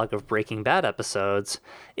catalog of Breaking Bad episodes,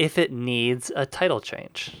 if it needs a title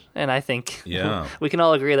change. And I think we can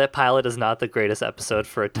all agree that pilot is not the greatest episode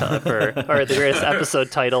or the greatest episode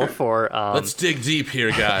title for let's dig deep here,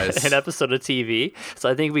 guys. An episode of TV. So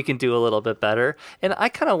I think we can do a little bit better. And I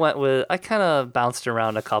kind of bounced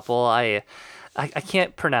around a couple. I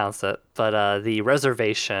can't pronounce it, but the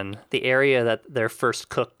reservation, the area that their first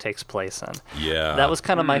cook takes place in. Yeah. That was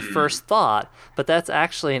kind of my first thought, but that's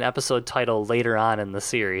actually an episode title later on in the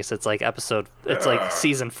series. It's like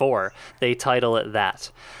season 4. They title it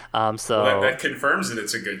that. So Well, that confirms that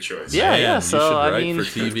it's a good choice. yeah, Man, yeah. you So should I write mean, for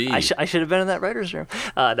TV. I should have been in that writer's room.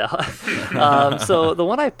 No. So the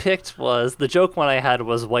one I picked was the joke one I had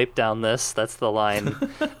was "wipe down this." That's the line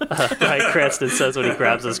Bryan Cranston says when he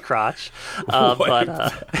grabs his crotch. But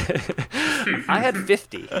I had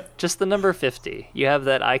 50, just the number 50. You have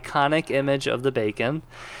that iconic image of the bacon.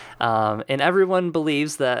 And everyone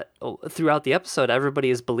believes that throughout the episode, everybody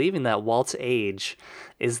is believing that Walt's age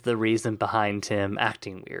is the reason behind him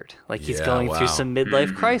acting weird. Like he's Yeah, going wow. through some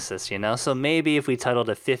midlife crisis, you know? So maybe if we titled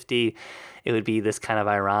it 50, it would be this kind of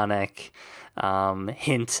ironic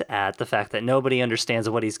hint at the fact that nobody understands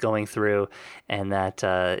what he's going through and that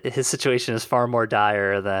his situation is far more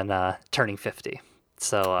dire than turning 50.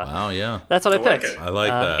 So Wow, yeah. that's what I like picked. it. I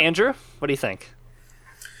like that. Andrew, what do you think?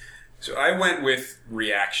 So I went with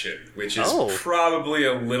reaction, which is Oh. probably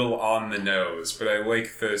a little on the nose, but I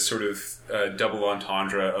like the sort of double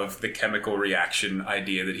entendre of the chemical reaction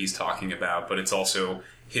idea that he's talking about, but it's also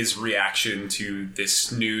his reaction to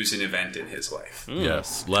this news and event in his life.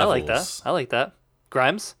 Yes, I levels. like that.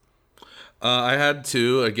 Grimes? I had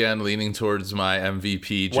 2, again, leaning towards my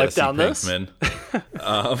MVP, Wipe Jesse down this? Pinkman.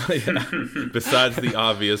 Yeah. Besides the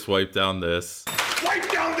obvious wipe down this.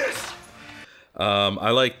 Wipe down this! I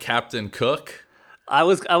like Captain Cook. I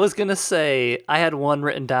was gonna say I had one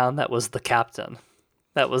written down that was the captain.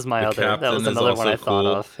 That was my other. That captain was is another one also I thought cool.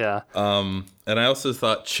 of. Yeah. And I also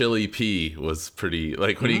thought Chili P was pretty,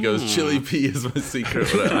 like when he goes, Chili P is my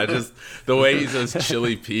secret. I just, the way he says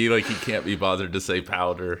Chili P, like he can't be bothered to say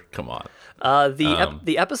powder. Come on.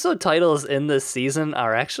 The episode titles in this season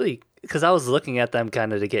are actually, because I was looking at them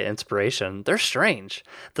kind of to get inspiration, they're strange.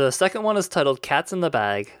 The second one is titled Cats in the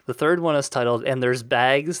Bag. The third one is titled And There's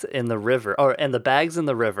Bags in the River, and the Bags in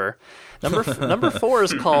the River. Number 4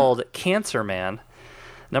 is called Cancer Man.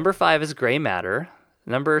 Number 5 is Gray Matter.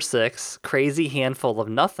 Number 6, Crazy Handful of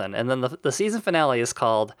Nothing. And then the season finale is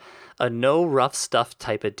called A No Rough Stuff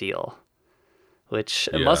Type of Deal, which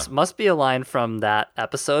Yeah. must be a line from that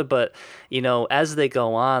episode. But, you know, as they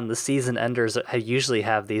go on, the season enders usually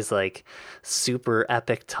have these, like, super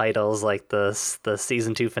epic titles. Like the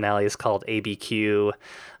season 2 finale is called ABQ,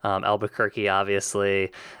 Albuquerque,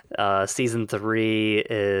 obviously. Season 3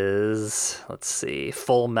 is, let's see,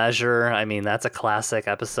 Full Measure. I mean, that's a classic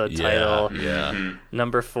episode title. Yeah.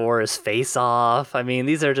 Number 4 is Face Off. I mean,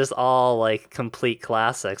 these are just all like complete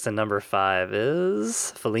classics. And number 5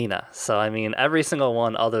 is Felina. So, I mean, every single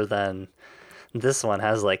one other than this one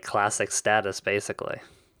has like classic status, basically.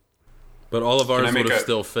 But all of I ours make would have a-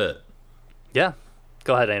 still fit. Yeah.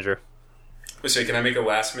 Go ahead, Andrew. So can I make a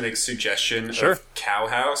last minute suggestion Sure. of Cow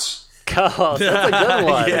House? Oh, that's a good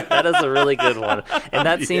one. That is a really good one. And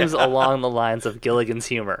that seems along the lines of Gilligan's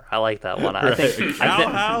humor. I like that one. I think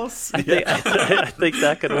House? I think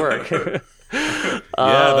that could work. Yeah,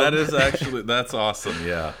 that is actually, that's awesome.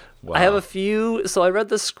 Yeah. Wow. I have a few. So I read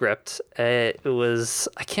the script. It was,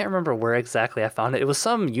 I can't remember where exactly I found it. It was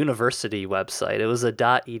some university website. It was a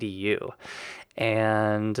 .edu.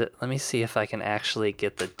 And let me see if I can actually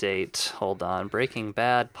get the date. Hold on. Breaking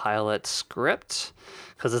Bad pilot script.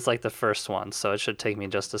 Because it's like the first one. So it should take me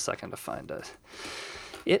just a second to find it.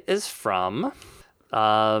 It is from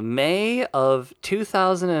May of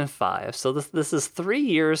 2005. So this is 3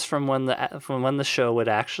 years from when the show would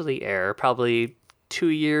actually air. Probably 2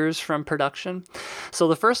 years from production. So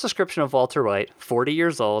the first description of Walter White, 40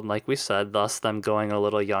 years old, like we said, thus them going a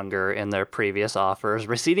little younger in their previous offers.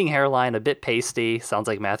 Receding hairline, a bit pasty, sounds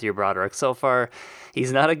like Matthew Broderick so far.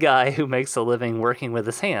 He's not a guy who makes a living working with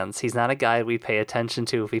his hands. He's not a guy we'd pay attention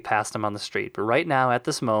to if we passed him on the street. But right now, at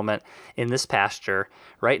this moment, in this pasture,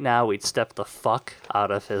 right now, we'd step the fuck out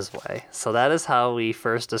of his way. So that is how we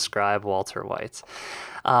first describe Walter White.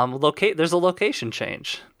 There's a location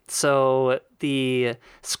change. So the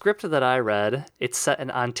script that I read, it's set in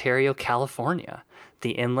Ontario, California,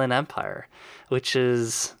 the Inland Empire, which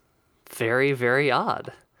is very, very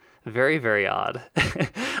odd. Very, very odd.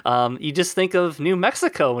 You just think of New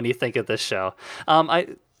Mexico when you think of this show.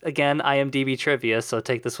 Again, IMDb trivia, so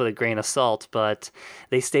take this with a grain of salt, but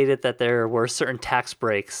they stated that there were certain tax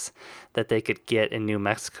breaks that they could get in New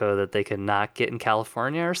Mexico that they could not get in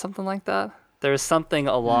California or something like that. There's something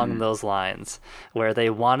along those lines where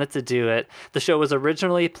they wanted to do it. The show was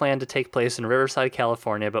originally planned to take place in Riverside,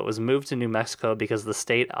 California, but was moved to New Mexico because the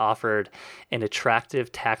state offered an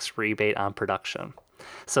attractive tax rebate on production.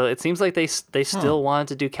 So it seems like they still wanted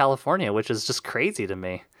to do California, which is just crazy to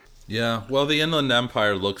me. Yeah, well, the Inland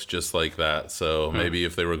Empire looks just like that, so maybe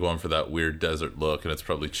if they were going for that weird desert look, and it's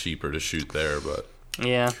probably cheaper to shoot there, but...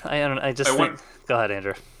 Yeah, I don't. I just think. Go ahead,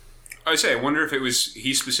 Andrew. I wonder if it was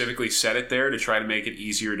he specifically set it there to try to make it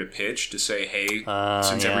easier to pitch, to say, hey,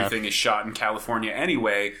 since everything is shot in California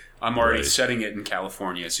anyway, I'm already setting it in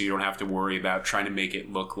California, so you don't have to worry about trying to make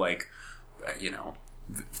it look like,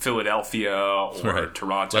 Philadelphia or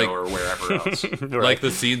Toronto or wherever else. Like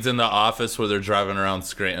the scenes in The Office where they're driving around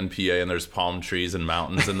Scranton, PA, and there's palm trees and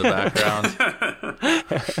mountains in the background.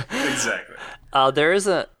 Exactly.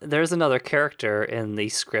 There's another character in the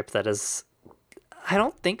script that is, I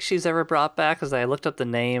don't think she's ever brought back, because I looked up the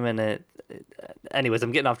name and it. Anyways,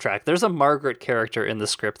 I'm getting off track. There's a Margaret character in the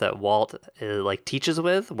script that Walt teaches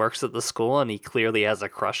with, works at the school, and he clearly has a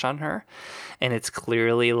crush on her, and it's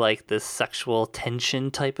clearly like this sexual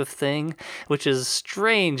tension type of thing, which is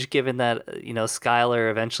strange given that Skylar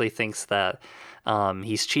eventually thinks that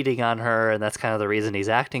he's cheating on her, and that's kind of the reason he's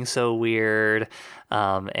acting so weird.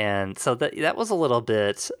 And so that was a little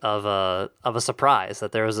bit of a surprise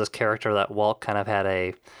that there was this character that Walt kind of had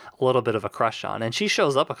a little bit of a crush on, and she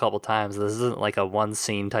shows up a couple times. This isn't like a one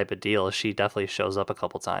scene type of deal. She definitely shows up a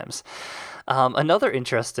couple times. Another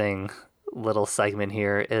interesting little segment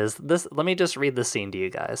here is this. Let me just read the scene to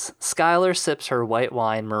you guys. Skylar sips her white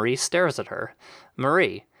wine. Marie stares at her.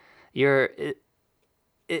 Marie,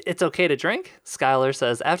 it's okay to drink? Skylar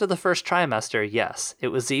says, after the first trimester, yes. It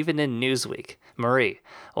was even in Newsweek. Marie,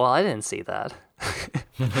 well, I didn't see that.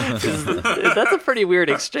 That's a pretty weird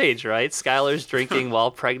exchange, right? Skylar's drinking while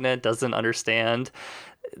pregnant, doesn't understand.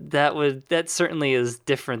 That certainly is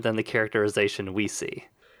different than the characterization we see.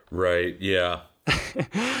 Right, yeah.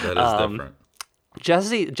 That is different.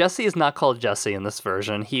 Jesse is not called Jesse in this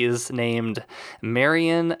version. He is named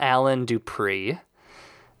Marion Allen Dupree,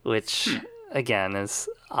 which... again, is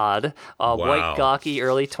odd. White, gawky,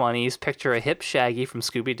 early 20s. Picture a hip Shaggy from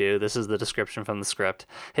Scooby-Doo. This is the description from the script.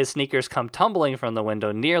 His sneakers come tumbling from the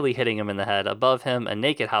window, nearly hitting him in the head. Above him, a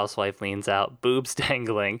naked housewife leans out, boobs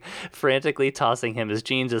dangling, frantically tossing him his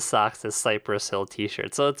jeans, his socks, his Cypress Hill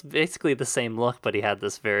t-shirt. So it's basically the same look, but he had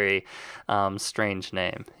this very strange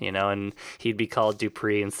name, and he'd be called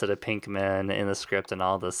Dupree instead of Pinkman in the script and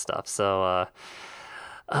all this stuff. So...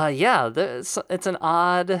 it's an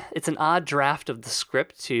odd draft of the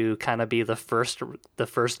script to kind of be the first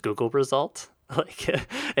Google result.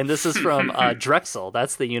 And this is from Drexel.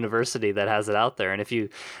 That's the university that has it out there. And if you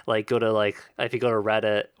go to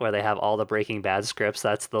Reddit where they have all the Breaking Bad scripts,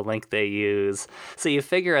 that's the link they use. So you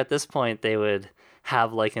figure at this point they would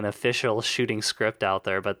have an official shooting script out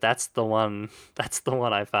there, but that's the one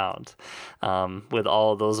I found, with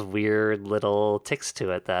all those weird little ticks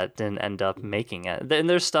to it that didn't end up making it. And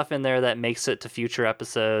there's stuff in there that makes it to future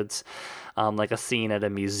episodes, like a scene at a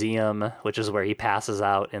museum, which is where he passes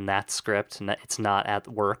out in that script, and it's not at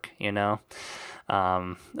work,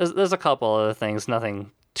 There's a couple other things,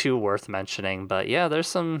 nothing too worth mentioning, but yeah, there's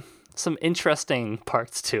some interesting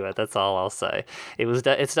parts to it. That's all I'll say.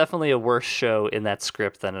 It's definitely a worse show in that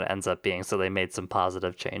script than it ends up being. So they made some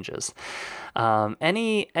positive changes.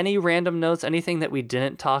 Any random notes? Anything that we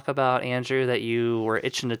didn't talk about, Andrew, that you were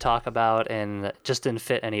itching to talk about and just didn't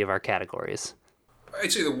fit any of our categories?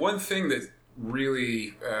 I'd say the one thing that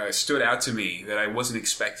really stood out to me that I wasn't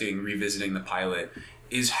expecting revisiting the pilot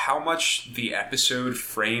is how much the episode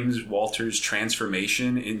frames Walter's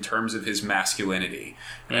transformation in terms of his masculinity.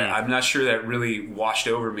 I'm not sure that really washed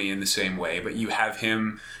over me in the same way, but you have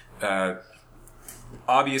him...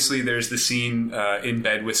 obviously, there's the scene in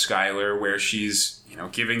bed with Skylar where she's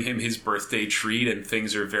giving him his birthday treat and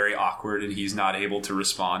things are very awkward and he's not able to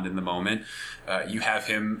respond in the moment. You have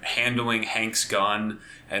him handling Hank's gun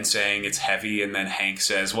and saying it's heavy, and then Hank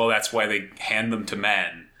says, well, that's why they hand them to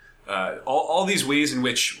men. All these ways in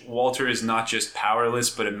which Walter is not just powerless,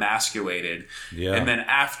 but emasculated. Yeah. And then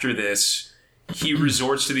after this, he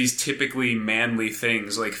resorts to these typically manly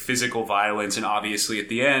things like physical violence, and obviously at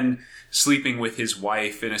the end, sleeping with his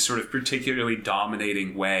wife in a sort of particularly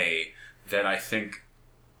dominating way that I think...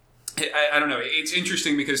 I don't know. It's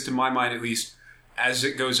interesting because to my mind, at least, as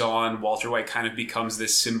it goes on, Walter White kind of becomes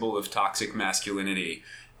this symbol of toxic masculinity.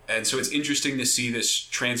 And so it's interesting to see this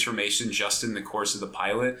transformation just in the course of the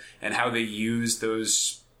pilot and how they use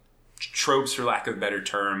those tropes, for lack of a better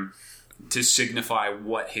term, to signify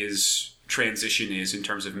what his transition is in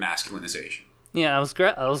terms of masculinization. Yeah,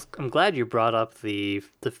 I'm glad you brought up it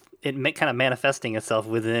kind of manifesting itself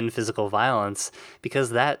within physical violence, because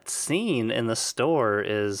that scene in the store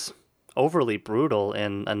is overly brutal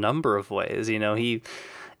in a number of ways.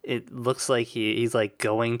 it looks like he's like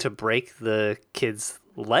going to break the kid's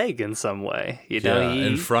leg in some way. You know,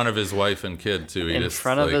 in front of his wife and kid too. In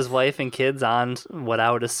front of his wife and kids on what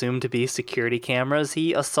I would assume to be security cameras,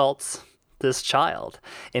 he assaults this child,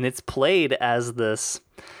 and it's played as this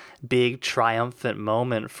big triumphant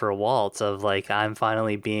moment for Walt of like, I'm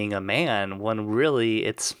finally being a man, when really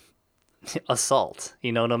it's assault.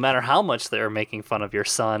 You know, no matter how much they're making fun of your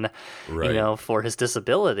son, right, you know, for his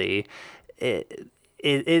disability, it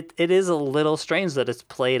is a little strange that it's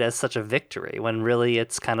played as such a victory when really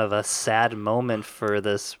it's kind of a sad moment for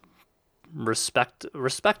this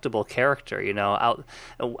respectable character. You know,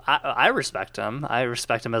 I respect him. I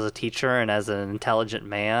respect him as a teacher and as an intelligent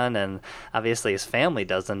man, and obviously his family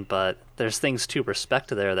doesn't, but there's things to respect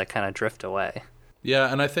there that kind of drift away.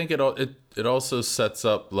 Yeah, and I think it also sets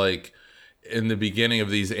up, like, in the beginning of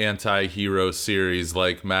these anti-hero series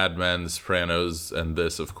like Mad Men, The Sopranos, and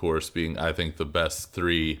this, of course, being, I think, the best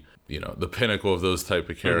three, you know, the pinnacle of those type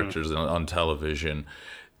of characters on television.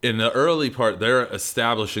 In the early part, they're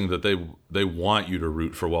establishing that they want you to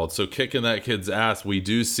root for Walt. So kicking that kid's ass, we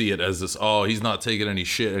do see it as this, oh, he's not taking any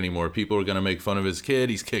shit anymore. People are going to make fun of his kid.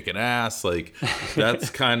 He's kicking ass. Like, that's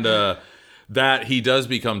kind of... that he does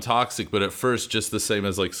become toxic, but at first, just the same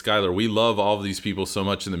as like Skylar, we love all of these people so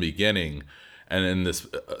much in the beginning, and in this,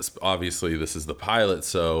 obviously this is the pilot,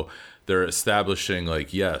 so they're establishing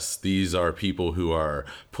like, yes, these are people who are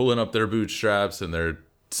pulling up their bootstraps and they're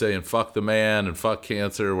saying fuck the man and fuck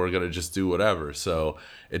cancer, we're gonna just do whatever. So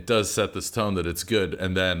it does set this tone that it's good,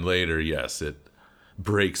 and then later, yes, it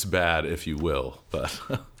breaks bad, if you will, but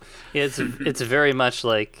Yeah, it's very much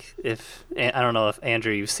like, if I don't know if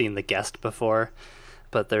Andrew, you've seen The Guest before,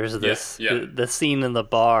 but there's this the scene in the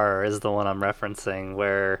bar is the one I'm referencing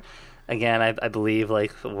where, again, I believe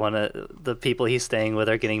like one of the people he's staying with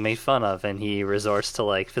are getting made fun of, and he resorts to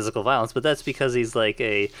like physical violence, but that's because he's like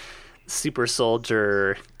a super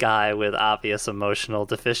soldier guy with obvious emotional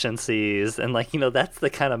deficiencies, and like, you know, that's the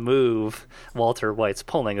kind of move Walter White's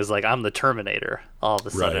pulling, is like, I'm the Terminator all of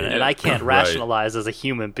a sudden, and I can't rationalize as a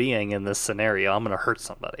human being in this scenario. I'm gonna hurt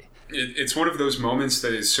somebody. It's one of those moments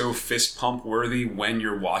that is so fist pump worthy when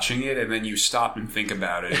you're watching it, and then you stop and think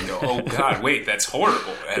about it and go, oh god, wait, that's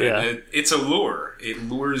horrible. And it's a lure. It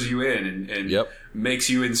lures you in and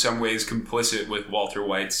makes you in some ways complicit with Walter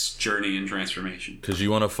White's journey and transformation. Because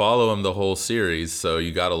you want to follow him the whole series, so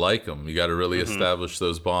you got to like him. You got to really establish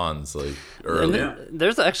those bonds like early.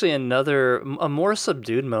 There's actually a more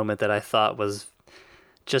subdued moment that I thought was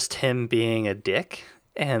just him being a dick.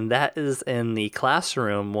 And that is in the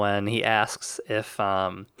classroom when he asks if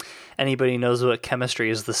anybody knows what chemistry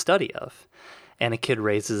is the study of. And a kid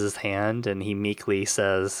raises his hand and he meekly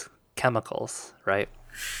says chemicals, right?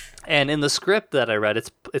 And in the script that I read,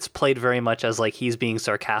 it's played very much as like he's being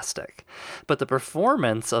sarcastic. But the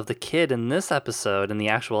performance of the kid in this episode, in the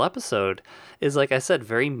actual episode, is, like I said,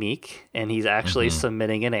 very meek. And he's actually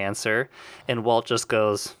submitting an answer. And Walt just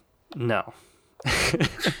goes, no.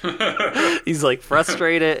 He's like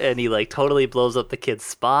frustrated, and he like totally blows up the kid's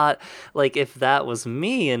spot. Like, if that was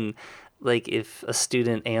me, and like if a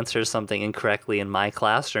student answers something incorrectly in my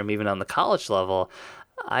classroom, even on the college level,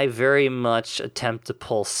 I very much attempt to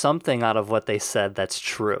pull something out of what they said that's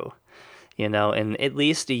true, you know, and at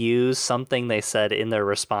least use something they said in their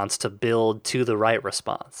response to build to the right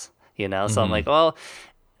response, you know. So I'm like, well,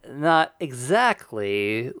 not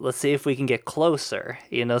exactly. Let's see if we can get closer,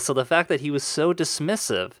 you know. So the fact that he was so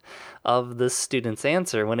dismissive of this student's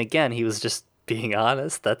answer, when again he was just being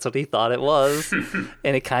honest, that's what he thought it was,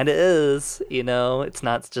 and it kind of is, you know. It's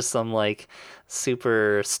not just some like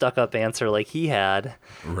super stuck-up answer like he had,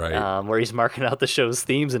 right? Where he's marking out the show's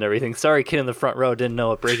themes and everything. Sorry, kid in the front row didn't know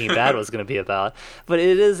what Breaking Bad was going to be about, but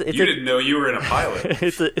it is. You didn't know you were in a pilot.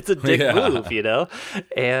 it's a dick move, you know,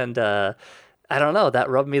 and. I don't know, that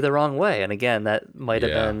rubbed me the wrong way. And again, that might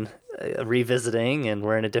have been revisiting, and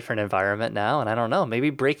we're in a different environment now. And I don't know, maybe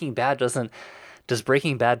does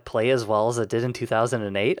Breaking Bad play as well as it did in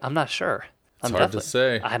 2008? I'm not sure. It's hard to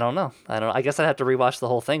say. I don't know. I guess I'd have to rewatch the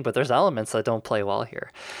whole thing, but there's elements that don't play well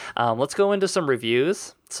here. Let's go into some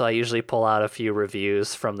reviews. So I usually pull out a few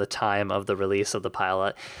reviews from the time of the release of the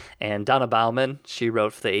pilot. And Donna Bauman, she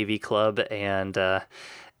wrote for the AV Club, and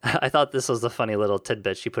I thought this was a funny little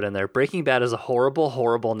tidbit she put in there. Breaking Bad is a horrible,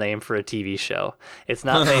 horrible name for a TV show. It's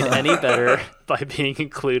not made any better by being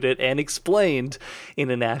included and explained in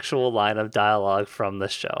an actual line of dialogue from the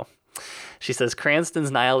show. She says, Cranston's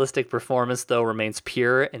nihilistic performance, though, remains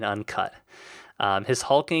pure and uncut. His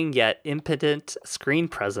hulking yet impotent screen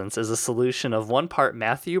presence is a solution of 1 part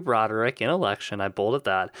Matthew Broderick in Election, I bolded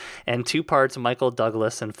that, and 2 parts Michael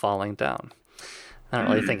Douglas in Falling Down. I don't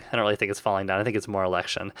really think it's falling down. I think it's more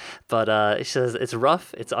election. But it says it's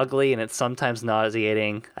rough, it's ugly, and it's sometimes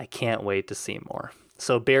nauseating. I can't wait to see more.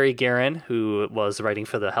 So Barry Guerin, who was writing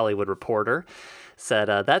for the Hollywood Reporter, said,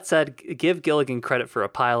 that said, give Gilligan credit for a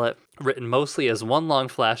pilot written mostly as one long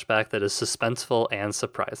flashback that is suspenseful and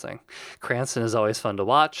surprising. Cranston is always fun to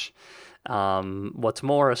watch. What's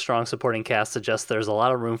more, a strong supporting cast suggests there's a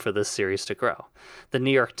lot of room for this series to grow. The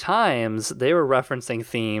New York Times, they were referencing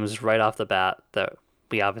themes right off the bat that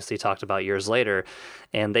we obviously talked about years later,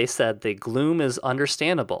 and they said the gloom is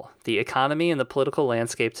understandable. The economy and the political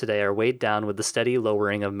landscape today are weighed down with the steady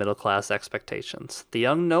lowering of middle-class expectations. The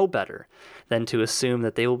young know better than to assume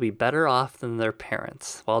that they will be better off than their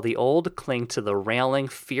parents, while the old cling to the railing,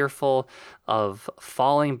 fearful of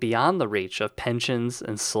falling beyond the reach of pensions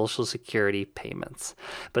and Social Security payments.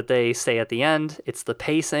 But they say at the end, it's the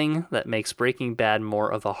pacing that makes Breaking Bad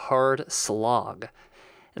more of a hard slog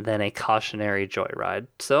than a cautionary joyride.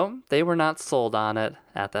 So they were not sold on it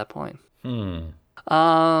at that point.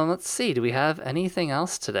 Let's see. Do we have anything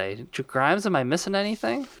else today? Grimes, am I missing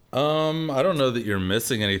anything? I don't know that you're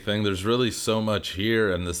missing anything. There's really so much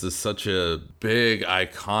here, and this is such a big,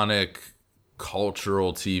 iconic,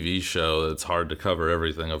 cultural TV show that it's hard to cover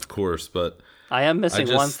everything, of course. But I am missing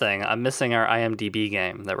one thing. I'm missing our IMDb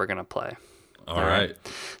game that we're going to play. All right.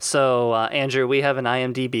 So, Andrew, we have an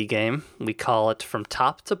IMDb game. We call it From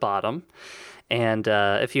Top to Bottom. And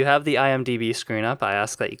if you have the IMDb screen up, I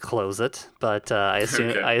ask that you close it. But I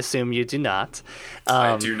assume you do not.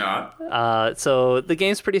 I do not. So the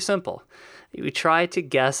game's pretty simple. We try to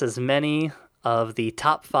guess as many of the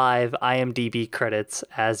top 5 IMDb credits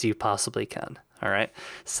as you possibly can. All right.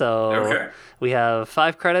 So we have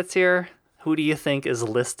 5 credits here. Who do you think is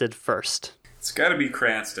listed first? It's got to be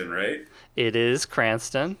Cranston, right? It is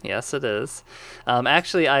Cranston. Yes, it is.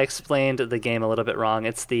 Actually, I explained the game a little bit wrong.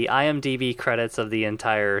 It's the IMDb credits of the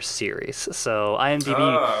entire series. So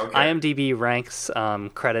IMDb ranks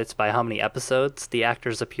credits by how many episodes the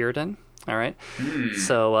actors appeared in. All right.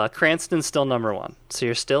 So Cranston's still number 1. So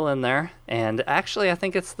you're still in there. And actually, I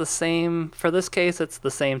think it's the same. For this case, it's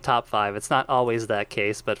the same top 5. It's not always that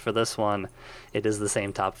case, but for this one, it is the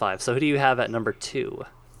same top 5. So who do you have at number 2?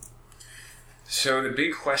 So the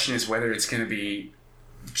big question is whether it's going to be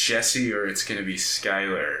Jesse or it's going to be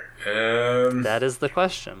Skyler. That is the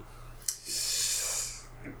question.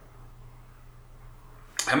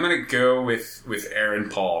 I'm going to go with Aaron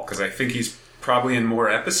Paul because I think he's probably in more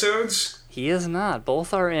episodes. He is not.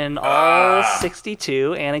 Both are in all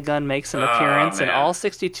 62. Anna Gunn makes an appearance in all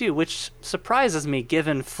 62, which surprises me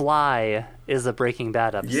given Fly is a Breaking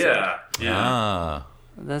Bad episode. Yeah.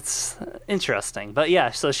 That's interesting. But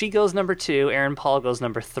yeah, so she goes number 2, Aaron Paul goes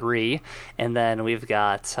number 3, and then we've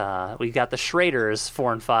got the Schraders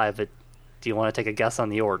 4 and 5. But do you want to take a guess on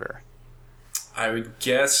the order? I would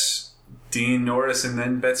guess Dean Norris and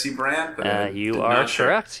then Betsy Brandt. But you are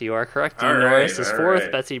correct. You are correct. Dean Norris is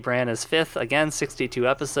 4th. Betsy Brandt is 5th. Again, 62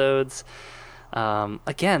 episodes.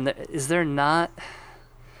 Again, is there not...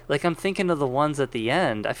 Like, I'm thinking of the ones at the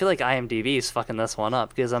end. I feel like IMDb is fucking this one up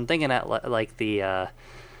because I'm thinking at like the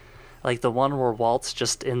one where Walt's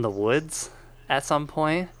just in the woods at some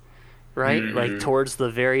point, right? Mm-hmm. Like towards the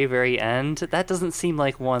very, very end. That doesn't seem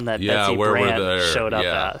like one that Betsy Brandt showed up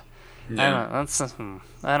at. Yeah.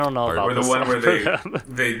 I don't know about this. Or the one where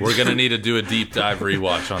We're gonna need to do a deep dive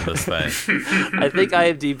rewatch on this thing. I think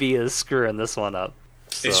IMDb is screwing this one up.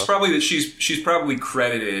 So. It's probably that she's probably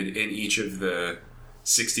credited in each of the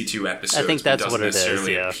 62 episodes. I think that's what it is. Doesn't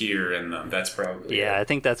necessarily appear in them. That's probably I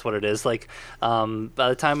think that's what it is. Like, by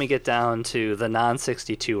the time we get down to the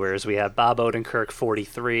non-62ers, we have Bob Odenkirk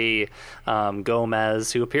 43,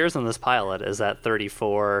 Gomez, who appears in this pilot, is at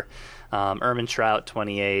 34, Ermin Trout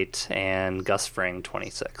 28, and Gus Fring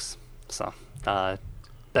 26. So,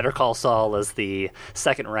 Better Call Saul is the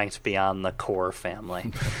second ranked beyond the core family.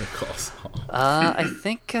 Better Call Saul. I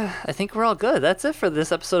think we're all good. That's it for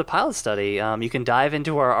this episode of Pilot Study. You can dive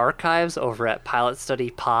into our archives over at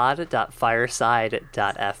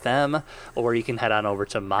pilotstudypod.fireside.fm, or you can head on over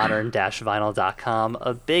to modern-vinyl.com.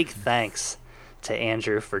 A big thanks to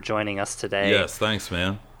Andrew for joining us today. Yes, thanks,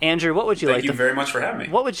 man. Andrew, what would you Thank you very much for having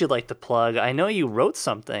me. What would you like to plug? I know you wrote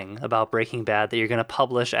something about Breaking Bad that you're going to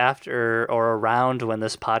publish after or around when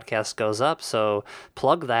this podcast goes up. So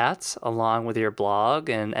plug that along with your blog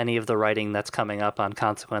and any of the writing that's coming up on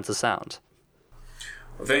Consequence of Sound.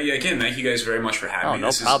 Well, thank you guys very much for having me.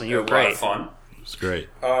 No problem. You were great. A lot of fun. It was great.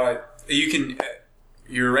 You can...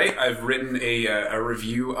 You're right. I've written a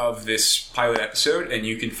review of this pilot episode, and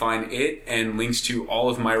you can find it and links to all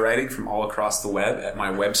of my writing from all across the web at my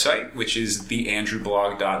website, which is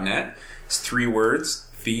theandrewblog.net. It's 3 words,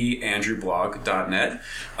 theandrewblog.net.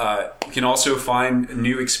 You can also find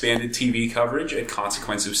new expanded TV coverage at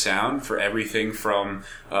Consequence of Sound for everything from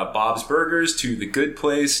Bob's Burgers to The Good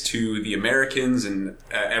Place to The Americans and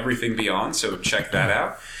everything beyond. So check that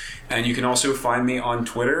out. And you can also find me on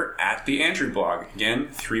Twitter at The Andrew Blog. Again,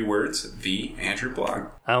 3 words, The Andrew Blog.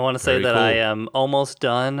 I want to say Very that cool. I am almost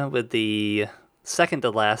done with the second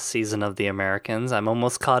to last season of The Americans. I'm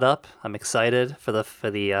almost caught up. I'm excited for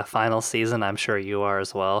the final season. I'm sure you are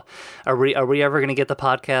as well. Are we ever going to get the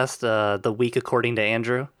podcast The Week According to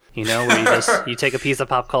Andrew? You know, where you take a piece of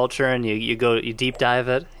pop culture and you deep dive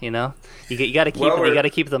it. You know, you got to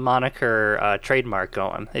keep the moniker trademark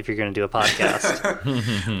going if you're going to do a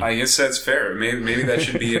podcast. I guess that's fair. Maybe that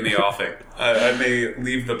should be in the offing. I may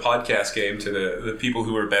leave the podcast game to the people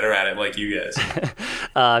who are better at it, like you guys.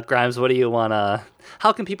 Grimes, what do you want to?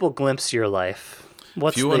 How can people glimpse your life?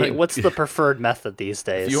 What's the preferred method these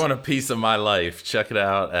days? If you want a piece of my life, check it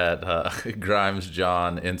out at Grimes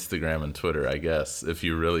John, Instagram and Twitter, I guess, if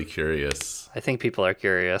you're really curious. I think people are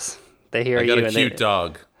curious. They hear I got you. a cute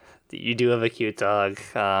dog. You do have a cute dog.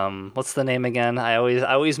 What's the name again? I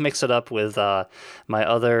always mix it up with my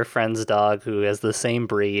other friend's dog who has the same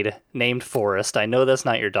breed, named Forrest. I know that's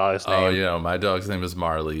not your dog's name. Oh, yeah, my dog's name is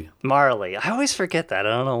Marley. Marley. I always forget that.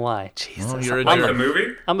 I don't know why. Jesus. Oh, you're a Like jerk. the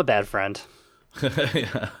movie? I'm a bad friend.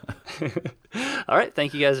 Yeah. All right.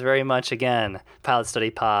 Thank you guys very much again.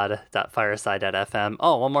 pilotstudypod.fireside.fm.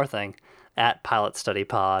 Oh, one more thing. At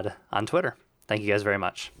pilotstudypod on Twitter. Thank you guys very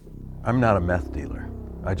much. I'm not a meth dealer.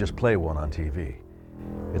 I just play one on TV.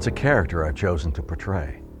 It's a character I've chosen to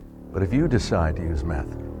portray. But if you decide to use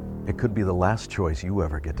meth, it could be the last choice you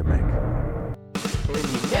ever get to make. And you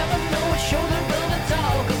never know what show they're gonna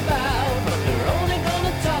talk about, but they're only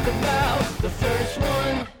gonna talk about the first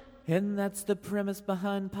one. And that's the premise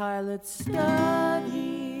behind Pilot Study.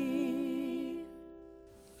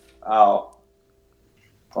 Oh,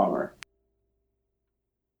 bummer.